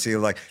just wanted to see,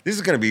 like, this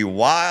is going to be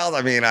wild.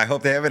 I mean, I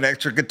hope they have an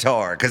extra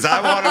guitar because I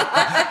want to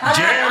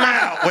jam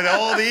out with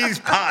all these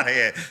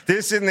potheads.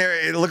 They're sitting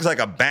there, it looks like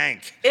a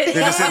bank. They're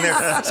just sitting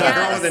there, some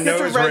girl with a It's a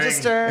nose ring.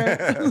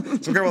 register.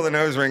 Some girl with a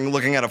nose ring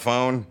looking at a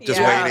phone, just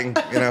Yeah. waiting,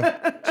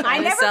 I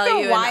to never sell you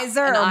feel an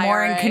wiser or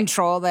more in IRA.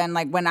 control than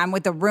like when I'm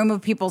with a room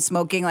of people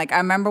smoking. Like I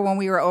remember when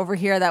we were over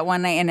here that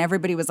one night and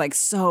everybody was like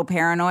so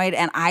paranoid,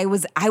 and I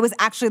was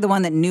actually the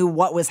one that knew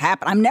what was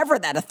happening. I'm never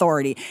that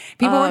authority.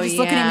 People Oh, were just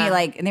looking at yeah. me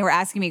like, and they were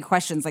asking me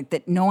questions like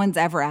that no one's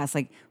ever asked.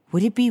 Like,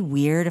 would it be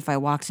weird if I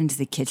walked into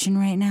the kitchen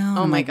right now?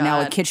 Oh I'm my like, no,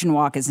 a God. kitchen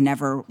walk is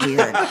never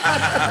weird.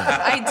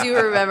 I do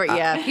remember.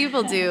 Yeah,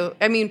 people do.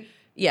 I mean,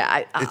 yeah,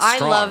 It's I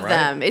strong, love right?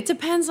 them. It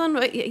depends on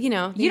what you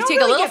don't take a really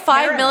little get 5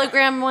 paranoid.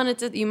 milligram one.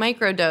 You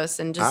microdose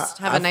and just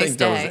have a I nice think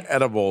day. those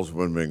edibles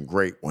would have been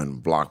great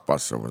when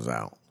Blockbuster was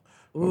out.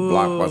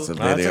 Blockbuster That's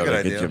a Video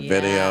good to get idea. your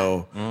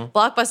video.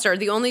 Blockbuster.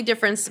 The only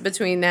difference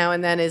between now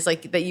and then is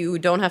like that you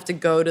don't have to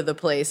go to the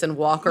place and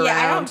walk Yeah,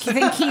 I around don't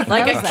think Keith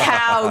like knows a that.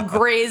 cow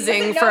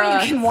grazing for No,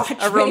 you can watch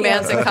a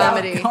romantic videos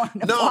comedy. without going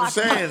to No, I'm Blockbuster.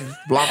 saying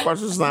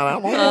Blockbuster's not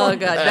out. Oh god,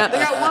 no.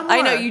 got one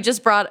I know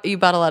more. you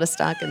bought a lot of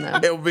stock in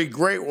them. It would be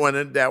great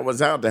when that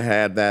was out to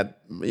have that.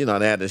 You know,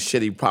 they had the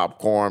shitty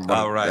popcorn. But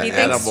Oh, right. the He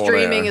thinks edible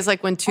streaming there. is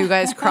like when two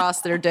guys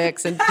cross their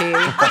dicks and pee.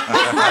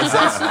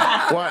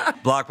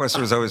 What?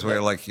 Blockbuster is always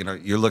where, like, you know,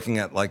 you're looking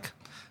at like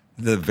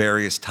the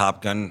various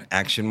Top Gun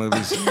action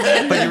movies,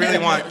 but you really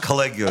want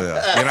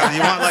Caligula. You know, you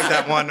want like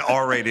that one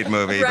R-rated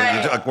movie that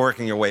Right. you're like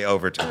working your way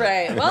over to.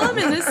 Right. Well, I'm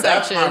in this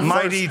section.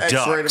 Mighty First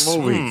X-rated Ducks.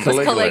 movie. Was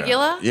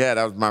Caligula? Yeah,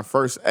 that was my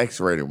first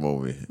X-rated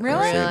movie.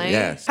 Really? Really?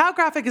 Yes. How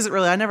graphic is it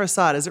really? I never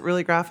saw it. Is it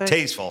really graphic?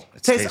 Tasteful.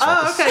 It's Taste- tasteful.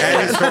 oh, okay.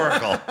 And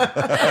historical.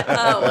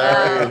 Oh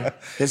wow.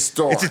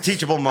 Historic. It's a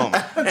teachable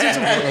moment.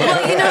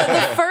 Well, you know,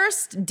 the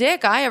first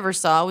dick I ever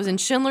saw was in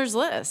Schindler's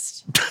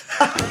List.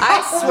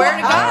 I swear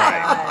to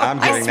God. I'm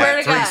I getting swear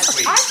that to God.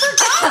 three sweet.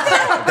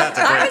 That's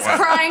a I great was one.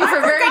 crying for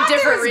very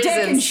different Dick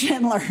and reasons.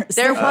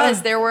 Schindler's.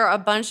 There were a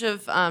bunch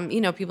of,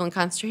 people in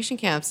concentration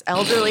camps,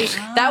 elderly.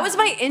 That was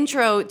my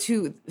intro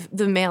to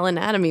the male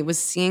anatomy, was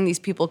seeing these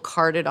people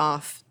carted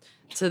off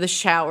to the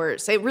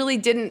showers. It really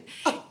didn't,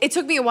 it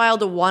took me a while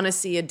to want to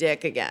see a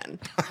dick again.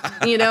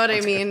 You know what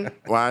I mean?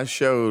 Well, I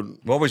showed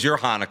What was your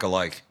Hanukkah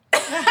like?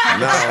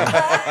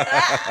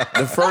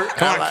 the first.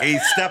 Come on,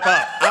 Keith, step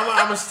up. I'm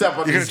gonna step up.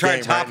 You're gonna this try game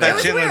and top right that now. It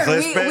was Schindler's weird.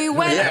 List bit? We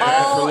went Yeah,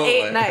 all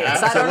absolutely. 8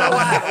 nights. I don't know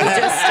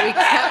why. We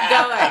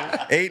kept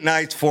going. 8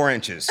 nights, 4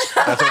 inches.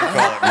 That's what we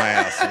call it in my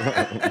house.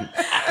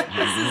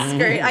 This is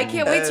great. I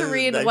can't wait to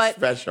read That's what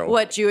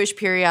special. Jewish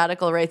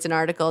periodical writes an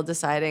article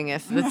deciding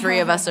if the three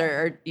of us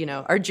are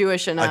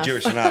Jewish enough.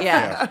 Jewish enough,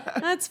 yeah.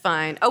 That's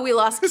fine. Oh, we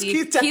lost Keith.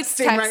 Keith Keith's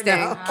texting right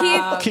now?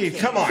 Keith, Keith,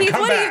 come on, Keith,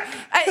 come what back.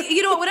 do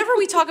you know what? Whenever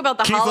we talk about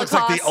the Keith looks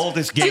Holocaust, like the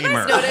oldest do you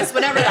gamer. guys notice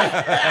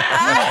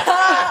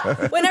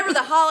whenever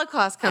the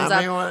Holocaust comes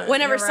I mean, up,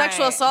 whenever You're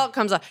sexual right. assault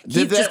comes up, Did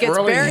Keith just that gets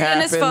really buried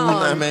in his happen?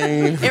 phone. I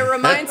mean, It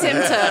reminds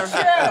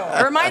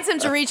him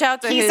to reach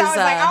out to He's his. always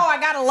like, oh, I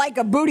gotta like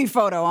a booty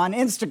photo on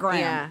Instagram.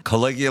 yeah.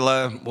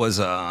 Caligula was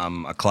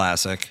a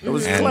classic. It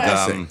was a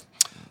classic.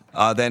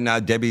 Then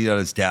Debbie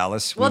does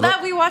Dallas. Well,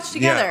 that we watched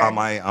together. Yeah, on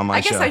my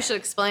I guess show. I should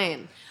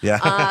explain. Yeah.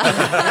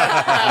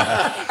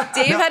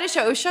 Dave had a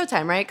show. It was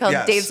Showtime, right? Called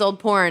Yes. Dave's Old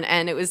Porn,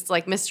 and it was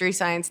like Mystery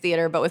Science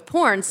Theater, but with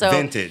porn. So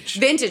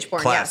vintage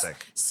porn, Classic.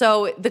 Yes.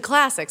 So the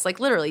classics, like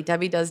literally,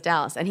 Debbie does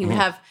Dallas, and he would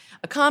have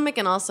a comic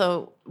and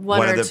also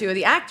one or two of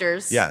the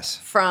actors. Yes.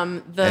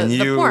 From the and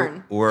you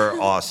porn. were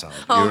awesome.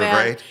 Oh, you were man.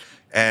 great.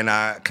 And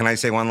can I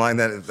say one line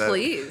that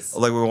Please.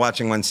 Like we were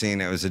watching one scene,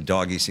 it was a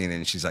doggy scene,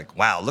 and she's like,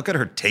 "Wow, look at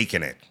her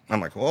taking it."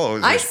 I'm like, "Whoa!"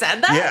 I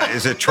said that? Yeah,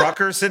 is a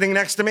trucker sitting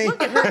next to me?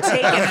 Look at her taking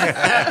it.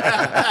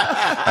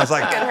 I was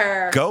like, at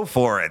her. "Go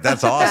for it!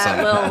 That's That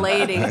awesome." little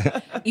lady.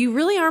 You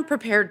really aren't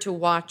prepared to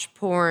watch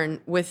porn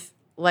with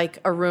like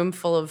a room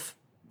full of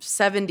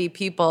 70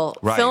 people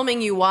Right.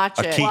 filming you watch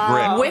A it key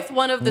grip. with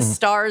one of the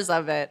stars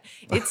of it.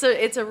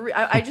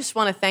 I just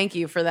want to thank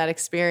you for that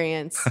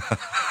experience.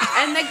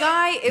 And the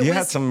guy, You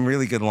had some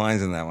really good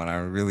lines in that one. I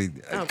really,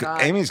 Oh, God.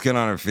 Amy's good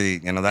on her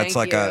feet. You know, that's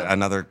Thank like you.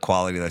 another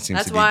quality that seems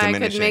That's to be why I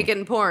diminishing. could make it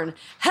in porn.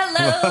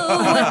 Hello.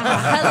 Hello.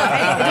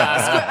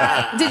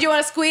 Hey, did you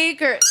want to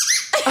squeak or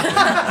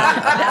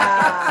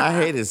I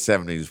hated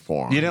 70s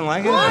porn. You didn't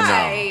like it?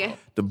 why?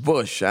 The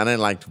bush. I didn't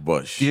like the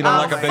bush. You don't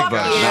like a big fuck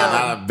bush. you.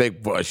 Not a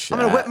big bush. I'm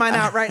gonna whip mine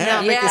out right now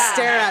and make you Yeah.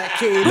 stare at it,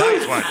 Keith.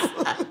 Nice one.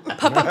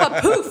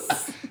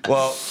 Poof.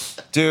 Well,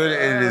 dude,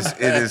 it is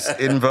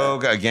in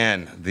vogue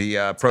again.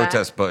 The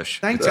protest bush.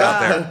 Thank It's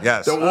out God. there.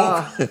 Yes. The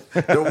woke,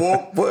 the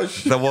woke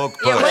bush. The woke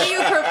bush.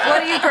 Yeah, what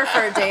do you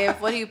prefer, Dave?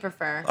 What do you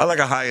prefer? I like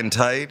a high and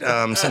tight.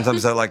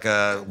 Sometimes I like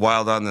a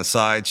wild on the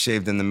side,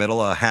 shaved in the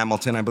middle. A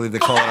Hamilton, I believe they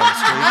call it on the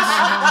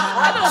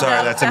streets.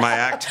 Sorry, that's in my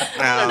act.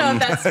 I don't know if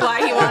that's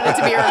why he wanted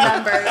to be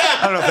remembered.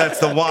 I don't know if that's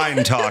the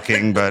wine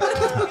talking, but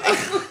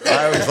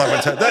I always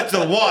love it. That's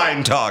the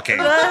wine talking.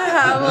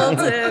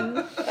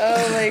 Hamilton.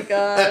 Oh my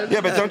God. Yeah,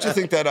 but don't you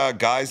think that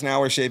guys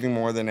now are shaving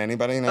more than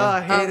anybody Oh, now?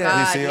 I hate it. you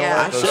God, see all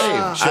yeah. that?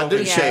 Those I do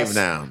Yes. shave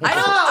now.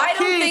 I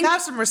don't Keith, think.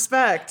 have some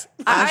respect.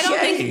 I don't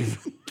shave.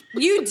 think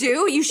you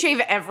do. You shave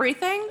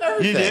everything.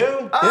 You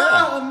do?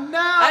 Oh no!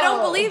 I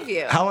don't believe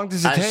you, How long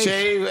does it I take?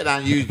 shave and I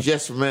use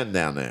just men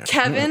down there.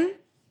 Kevin.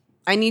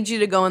 I need you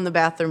to go in the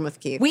bathroom with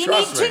Keith. We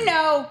Trust need me. to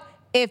know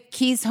if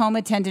Keith's home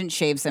attendant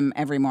shaves him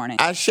every morning.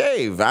 I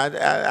shave. I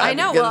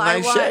know, Get well, a I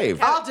nice want- shave.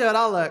 I'll do it.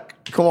 I'll look.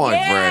 Come on,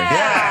 Frank.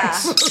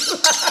 Yes.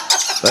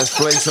 Let's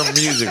play some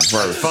music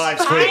first. 5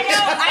 I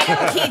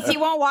squeaks. know, Keith. He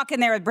won't walk in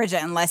there with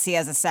Bridget unless he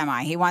has a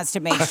semi. He wants to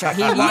make sure.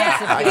 He wants Yeah,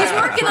 to. he's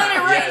working on it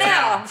right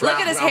now. Look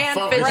at his I'm hand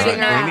focused. fidgeting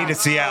We around. need to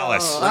see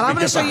Alice. And I'm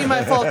going to show you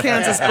my full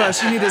Kansas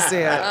bush. You need to see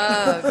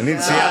it. We need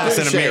to see I Alice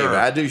do in a shave. mirror.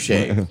 I do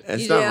shave.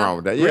 There's You nothing do? wrong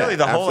with that. Yeah, Really?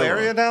 The whole absolutely.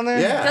 area down there?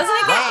 Yeah. Doesn't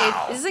it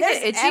get? Doesn't it There's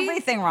get itchy?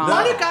 everything wrong.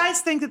 Why do guys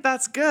think that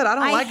that's good? I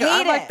don't I like it. I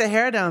hate like it. the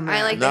hair down there.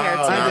 I like No, the hair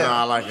no, too. no.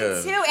 I like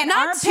a. Too, and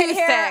Not armpit too hair.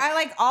 thick. I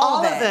like all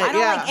of it. I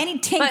don't yeah. like any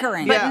But,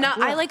 tinkering. but Yeah. no,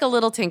 I like a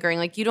little tinkering.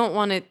 Like you don't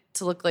want it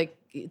to look like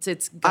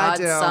it's God's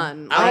do.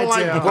 son. I don't I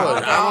like do.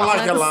 bush. I don't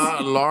like a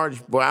That's-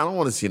 large bush. I don't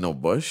want to see no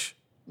bush.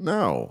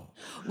 No.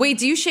 Wait,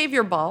 do you shave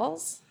your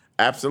balls?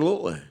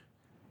 Absolutely.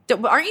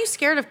 Aren't you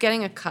scared of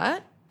getting a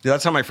cut? Yeah,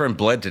 that's how my friend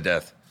bled to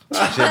death.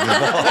 Shaved his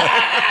ball.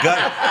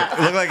 It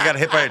looked like he got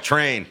hit by a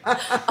train.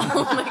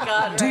 Oh my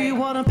God. Do you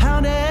want to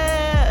pound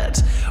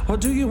it or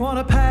do you want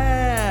to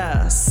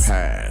pass?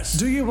 Pass.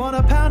 Do you want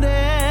to pound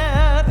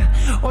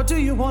it or do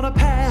you want to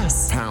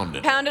pass? Pound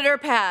it. Pound it or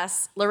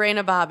pass?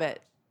 Lorena Bobbitt.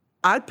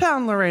 I'd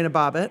pound Lorena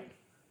Bobbitt.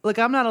 Look,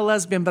 I'm not a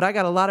lesbian, but I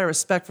got a lot of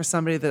respect for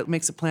somebody that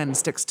makes a plan and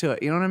sticks to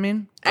it. You know what I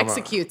mean?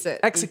 Executes it.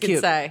 Execute. You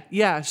could say.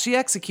 Yeah, she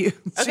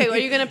executes. Okay, well, are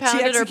you going to pound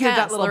She it or executed that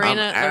pass? little-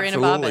 Lorena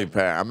Absolutely Bobbitt.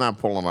 pass. I'm not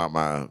pulling out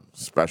my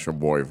special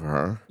boy for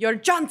her. You're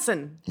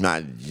Johnson.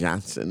 Not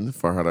Johnson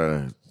for her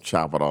to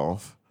chop it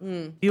off.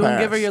 You wouldn't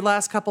give her Pass. your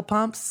last couple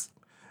pumps?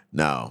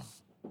 No.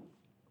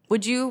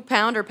 Would you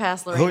pound or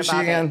pass Lorena Who is she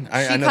Bobbitt? again?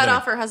 I She know cut the name.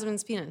 off her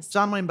husband's penis.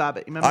 John Wayne Bobbitt,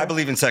 you remember? I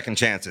believe in second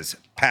chances.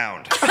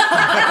 Pound.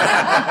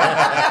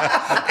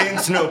 In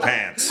snow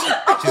pants.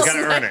 She's got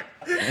to earn it.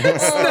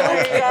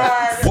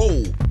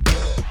 Whoa.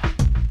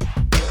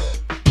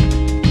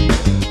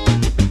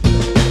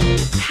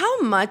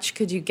 How much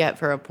could you get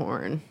for a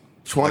porn?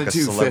 Like a 22.50.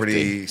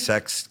 celebrity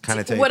sex kind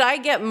of tape. Would I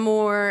get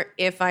more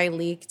if I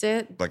leaked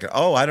it? Like,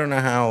 oh, I don't know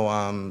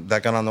how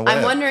that got on the web.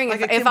 I'm wondering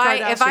Like if, a Kim if I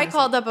Kardashian.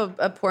 called up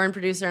a porn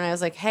producer and I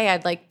was like, hey,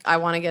 I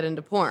want to get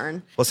into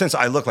porn. Well, since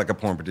I look like a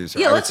porn producer,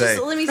 Yeah, I would let's say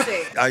just let me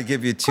see. I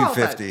give you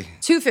 $250.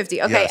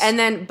 $250. Okay, Yes. and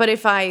then but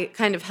if I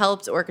kind of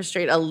helped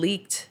orchestrate a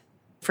leaked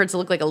for it to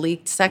look like a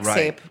leaked sex Right.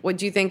 tape,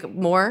 would you think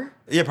more?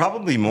 Yeah,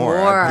 probably more.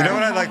 More. You know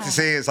what I'd like to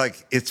see is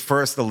like it's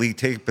first the leak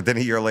tape, but then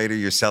a year later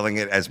you're selling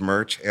it as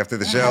merch after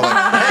the show. Like,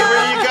 hey, where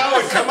are you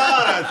going? Come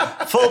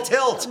on, full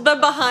tilt. The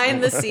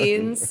behind the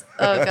scenes.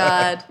 Oh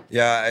God.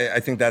 Yeah, I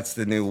think that's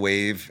the new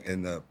wave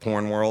in the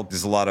porn world.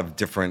 There's a lot of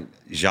different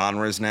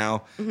genres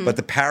now, but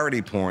the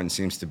parody porn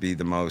seems to be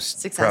the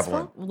most Successful?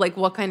 prevalent. Like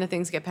what kind of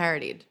things get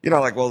parodied? You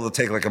know, like well, they'll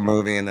take like a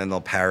movie and then they'll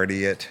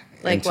parody it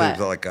Like into what?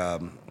 the, like I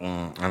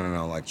don't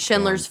know, like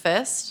Schindler's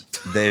Fist?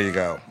 There you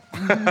go.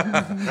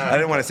 I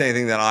didn't want to say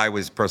anything that I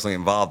was personally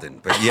involved in,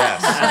 but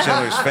yes,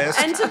 Schindler's Fist.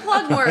 And to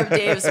plug more of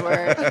Dave's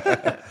work.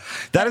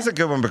 That is a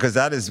good one because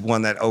that is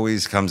one that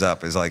always comes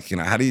up. Is like, you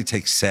know, how do you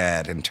take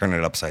sad and turn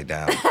it upside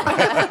down?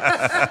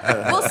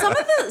 Well,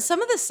 some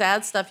of the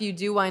sad stuff you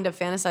do wind up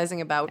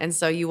fantasizing about, and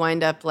so you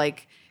wind up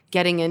like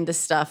getting into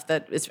stuff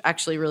that is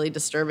actually really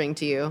disturbing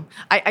to you.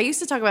 I used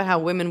to talk about how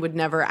women would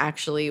never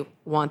actually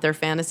want their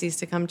fantasies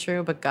to come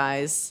true, but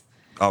guys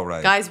Oh,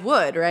 right.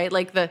 would, right?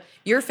 Like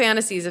your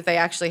fantasies, if they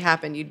actually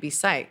happened, you'd be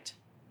psyched,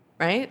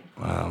 right?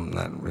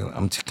 Not really.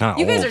 I'm kind of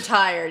You old. guys are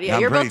tired. Yeah,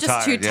 I'm you're both pretty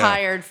just too tired, yeah.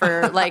 tired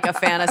for like a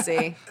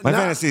fantasy. My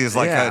fantasy is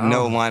like yeah, a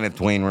no line at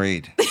Dwayne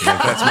Reed. Like,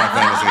 that's my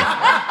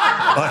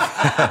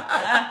fantasy.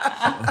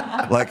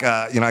 Like,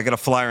 you know, I get a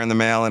flyer in the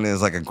mail and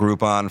there's like a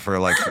Groupon for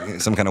like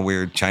some kind of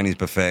weird Chinese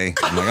buffet.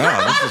 I'm like,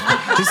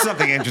 oh, this is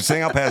something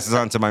interesting. I'll pass this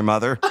on to my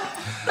mother.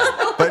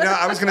 But no,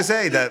 I was going to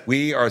say that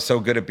we are so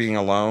good at being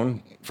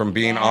alone from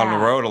being on the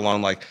road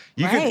alone. Like,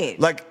 you Right.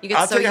 could, like, You get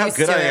I'll so tell you how used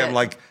good to I am.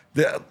 it.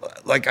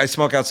 Like I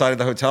smoke outside of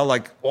the hotel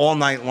like all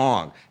night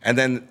long, and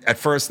then at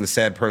first the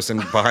sad person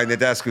behind the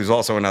desk, who's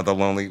also another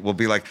lonely, will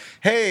be like,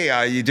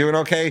 "Hey, you doing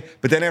okay?"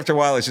 But then after a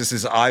while, it's just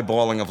this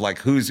eyeballing of like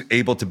who's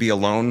able to be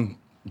alone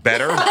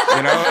better,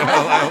 you know?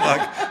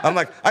 I'm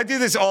like, I do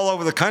this all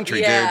over the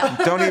country, Yeah.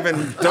 dude. Don't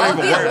even I'll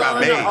be worry about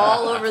alone me.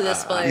 all over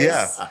this place.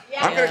 Yeah.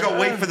 I'm gonna go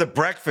wait for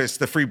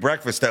the free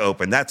breakfast to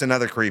open. That's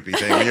another creepy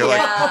thing. And you're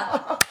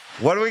like,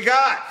 what do we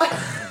got?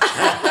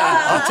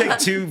 I'll take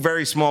 2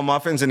 very small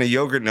muffins and a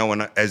yogurt no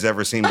one has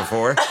ever seen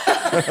before.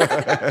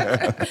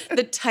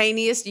 The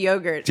tiniest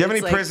yogurt. Do you have any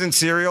It's like- prison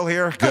cereal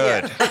here?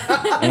 Good.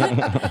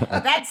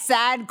 That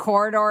sad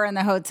corridor in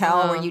the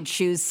hotel where you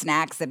choose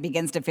snacks that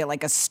begins to feel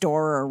like a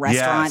store or a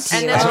restaurant Yes. to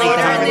And you. then Spend a lot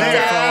of later in time the in there.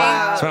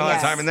 day. Spend a lot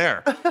of Yes. time in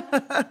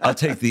there. I'll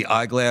take the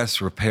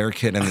eyeglass repair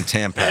kit and the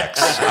Tampax.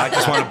 I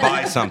just want to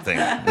buy something.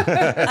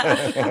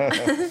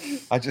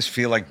 I just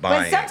feel like But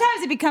buying it.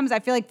 sometimes it becomes, I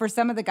feel like for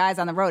some of the guys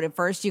on the road, at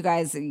first you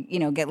guys, you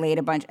know, get laid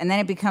a bunch, and then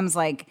it becomes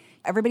like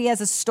everybody has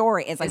a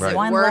story. It's like Is it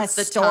one worth less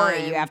the story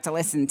time? you have to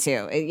listen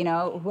to. You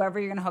know, whoever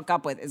you're going to hook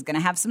up with is going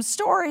to have some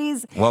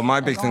stories. Well, my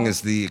big thing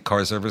is the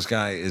car service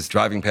guy is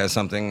driving past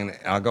something, and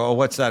I'll go, "Oh,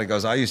 what's that?" He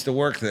goes, "I used to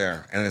work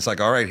there," and it's like,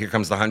 "All right, here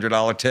comes the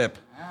 $100 tip."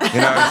 You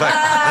know, it's like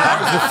I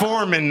was the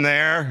foreman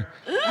there,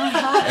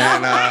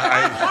 and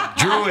I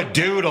drew a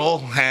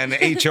doodle, and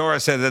HR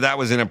said that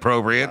was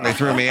inappropriate, and they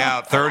threw me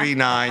out.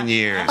 39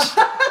 years.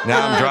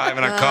 Now I'm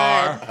driving a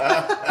car.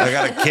 I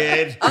got a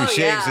kid who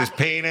shaves his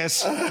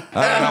penis. I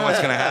don't know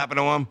what's gonna happen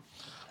to him.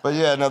 But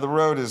yeah, no, the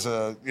road is,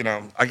 you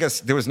know, I guess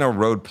there was no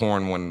road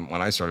porn when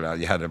I started out.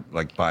 You had to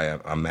like buy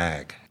a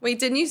mag. Wait,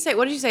 didn't you say?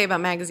 What did you say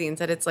about magazines?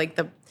 That it's like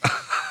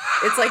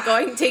it's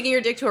like taking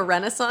your dick to a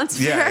Renaissance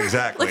fair. Yeah,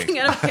 exactly. Looking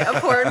at a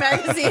porn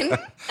magazine.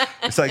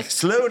 It's like,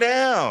 slow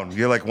down.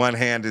 You're like, one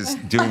hand is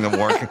doing the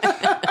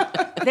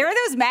work. There were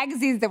those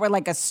magazines that were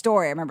like a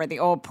story. I remember the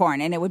old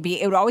porn, and it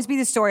would always be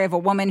the story of a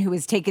woman who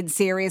was taken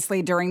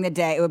seriously during the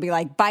day. It would be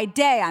like, by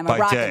day I'm a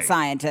rocket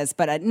scientist,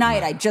 but at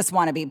night I just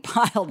want to be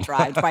pile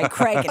drived by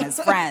Craig and his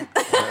friends.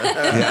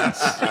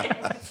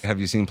 Yes. Have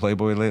you seen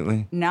Playboy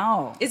lately?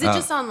 No. Is it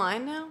just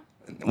online now?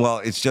 Well,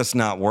 it's just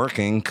not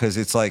working because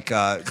it's like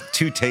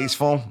too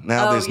tasteful.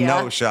 Now Oh, there's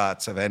yeah. no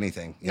shots of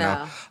anything. You No.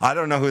 know, I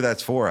don't know who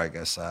that's for. I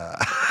guess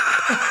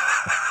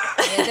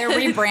Their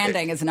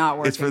rebranding is not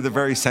working. it's for the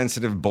very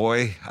sensitive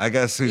boy. I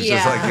guess who's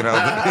Yeah. just like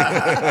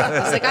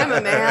It's like, I'm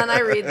a man.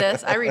 I read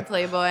this. I read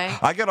Playboy.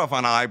 I get off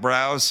on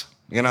eyebrows.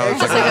 You know, it's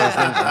Just like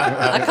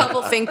like a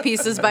couple think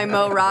pieces by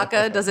Mo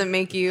Rocca doesn't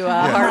make you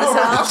hard as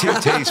hell. too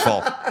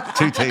tasteful.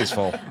 Too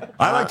tasteful.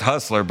 I liked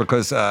Hustler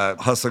because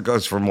Hustler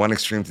goes from one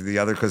extreme to the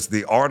other because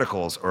the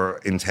articles are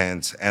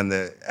intense and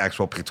the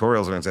actual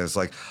pictorials are intense. It's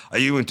like, are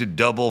you into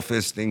double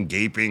fisting,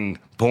 gaping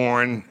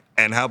porn?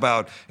 And how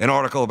about an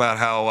article about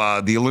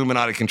how the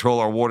Illuminati control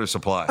our water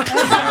supply? You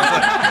know,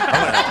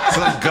 I'm like,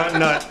 some gun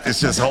nut is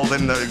just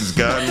holding his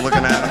gun,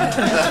 looking at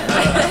him.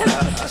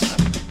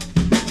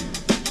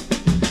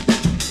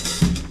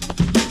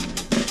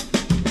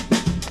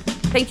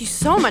 Thank you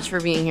so much for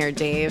being here,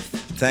 Dave.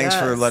 Thanks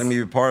for Yes. letting me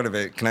be part of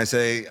it. Can I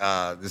say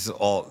this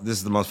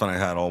is the most fun I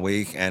had all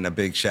week, and a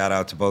big shout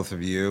out to both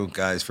of you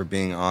guys for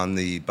being on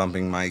the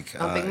Bumping Mike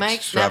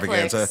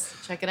extravaganza.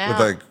 Netflix. Check it out.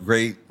 With a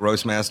great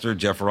roast master,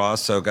 Jeff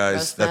Ross. So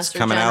guys, that's Roastmaster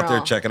coming out there.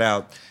 General. Check it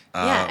out.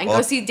 Yeah, and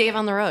go see Dave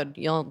on the road.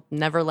 You'll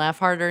never laugh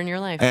harder in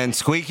your life. And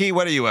Squeaky,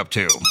 what are you up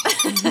to?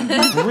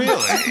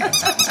 Really?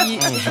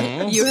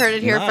 You heard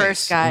it here Nice.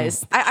 first,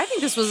 guys. I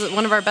think this was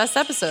one of our best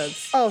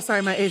episodes. Oh,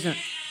 sorry, my agent.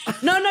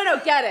 No,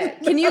 get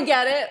it. Can you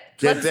get it?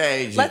 Get the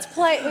agent. Let's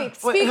play. Wait,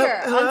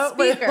 speaker. hello? On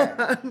Wait,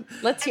 speaker.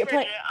 Let's hear play.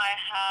 Bridget, I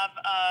have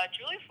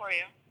Julie for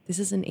you. This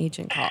is an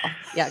agent call.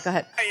 Yeah, go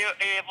ahead. Are you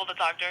able to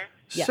talk to her?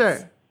 Yes.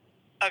 Sure.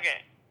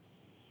 Okay.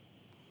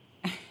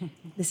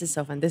 This is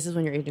so fun. This is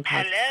when your agent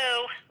calls.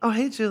 Hello. Oh,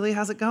 hey, Julie.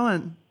 How's it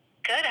going?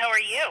 Good. How are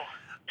you?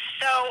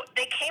 So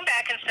they came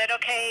back and said,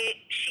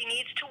 okay, she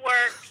needs to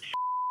work.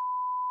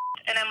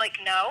 And I'm like,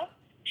 no,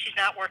 she's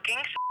not working.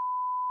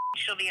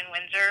 She'll be in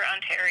Windsor,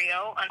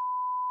 Ontario.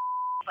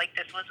 Like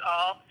this was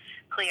all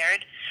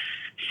cleared.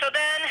 So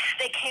then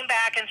they came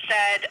back and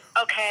said,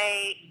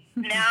 okay,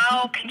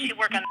 now can she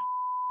work on?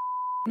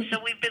 So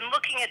we've been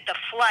looking at the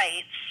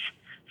flights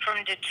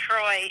from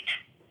Detroit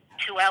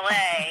to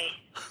LA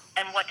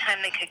and what time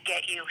they could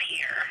get you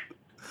here.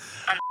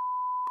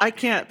 I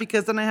can't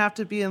because then I have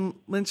to be in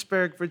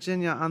Lynchburg,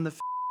 Virginia on the.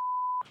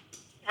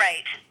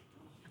 Right.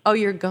 Oh,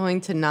 you're going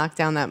to knock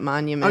down that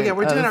monument. Oh, yeah,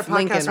 we're doing our of podcast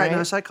Lincoln, right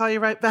now. Should I call you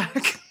right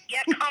back? Yeah,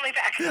 call me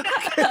back.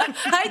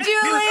 Hi,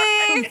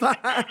 Julie.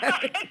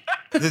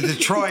 The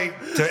Detroit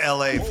to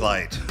LA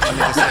flight. Let me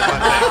just say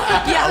one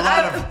thing.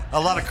 Yeah, A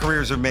lot of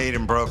careers are made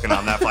and broken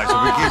on that flight,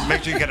 so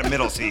make sure you get a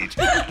middle seat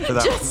for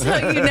that just one.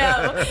 so you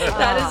know,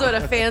 that is what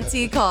a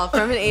fancy call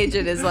from an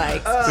agent is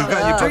like. We've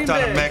got you booked on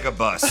a Green Bay. mega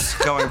bus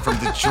going from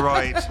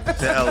Detroit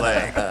to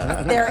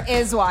LA. There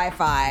is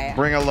Wi-Fi.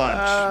 Bring a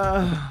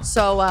lunch.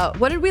 So,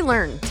 what did we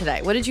learn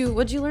today? What did you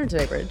learn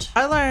today, Bridge?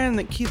 I learned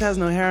that Keith has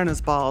no hair on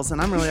his balls,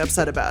 and I'm really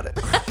upset about it.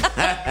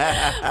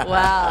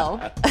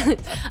 Wow.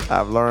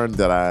 I've learned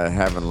that I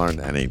haven't learned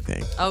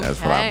anything. Okay. That's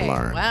what I've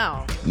learned.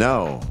 Wow.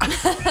 No.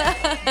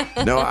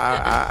 No,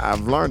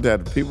 I've learned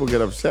that people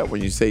get upset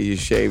when you say you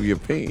shave your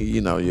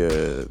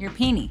your Your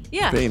peenie.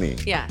 Yeah.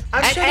 Beanie. Yeah.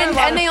 I've And, shared a and,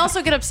 lot and of- they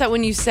also get upset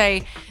when you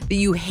say that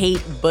you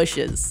hate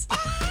bushes.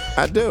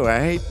 I do. I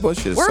hate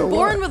bushes. We're so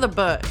born what? with a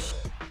bush.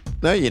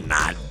 No, you're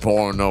not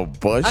born no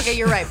bush. Okay,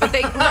 you're right, but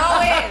they grow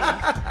in.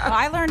 Well,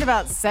 I learned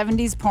about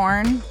 70s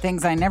porn,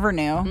 things I never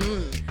knew.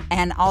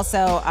 And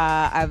also,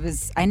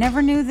 I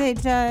never knew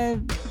that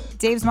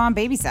Dave's mom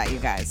babysat you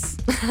guys.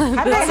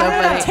 How did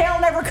that tale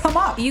never come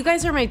up? You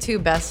guys are my two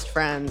best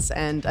friends,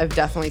 and I've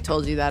definitely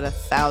told you that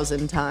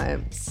 1,000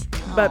 times.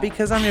 But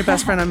because I'm your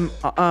best friend,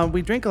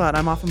 we drink a lot.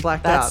 I'm often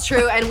blacked out. That's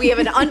true, and we have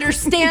an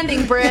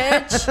understanding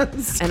bridge.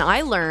 And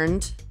I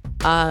learned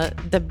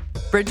that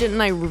Bridget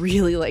and I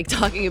really like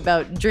talking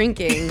about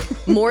drinking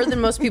more than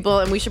most people,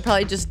 and we should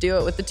probably just do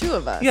it with the two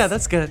of us. Yeah,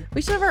 that's good.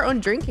 We should have our own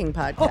drinking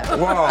podcast.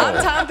 Whoa.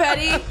 I'm Tom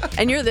Petty,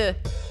 and you're the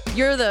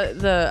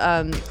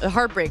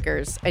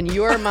Heartbreakers, and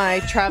you're my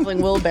traveling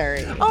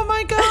Wilbury. Oh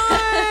my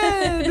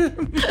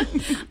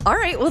God! All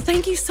right, well,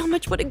 thank you so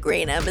much. What a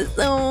great Oh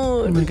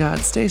episode. my God!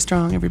 Stay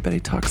strong, everybody.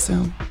 Talk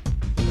soon.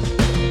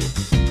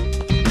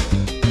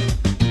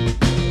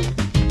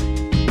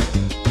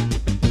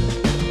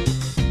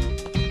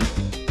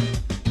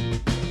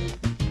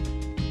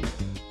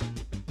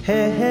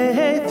 Hey, hey,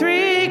 hey!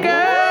 3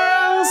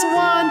 girls,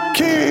 1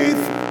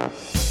 Keith.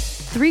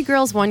 3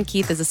 Girls, 1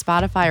 Keith is a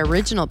Spotify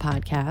original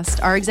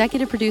podcast. Our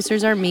executive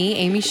producers are me,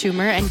 Amy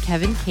Schumer, and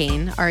Kevin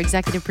Kane. Our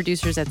executive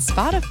producers at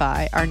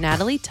Spotify are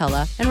Natalie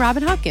Tulla and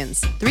Robin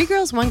Hopkins. 3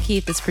 Girls, 1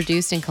 Keith is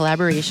produced in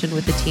collaboration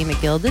with the team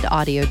at Gilded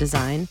Audio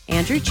Design,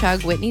 Andrew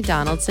Chugg, Whitney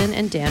Donaldson,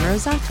 and Dan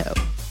Rosato.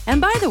 And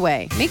by the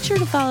way, make sure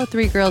to follow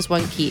 3 Girls,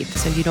 1 Keith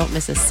so you don't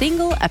miss a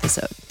single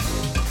episode.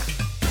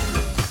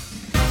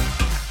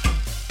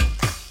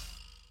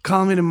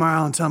 Call me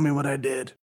tomorrow and tell me what I did.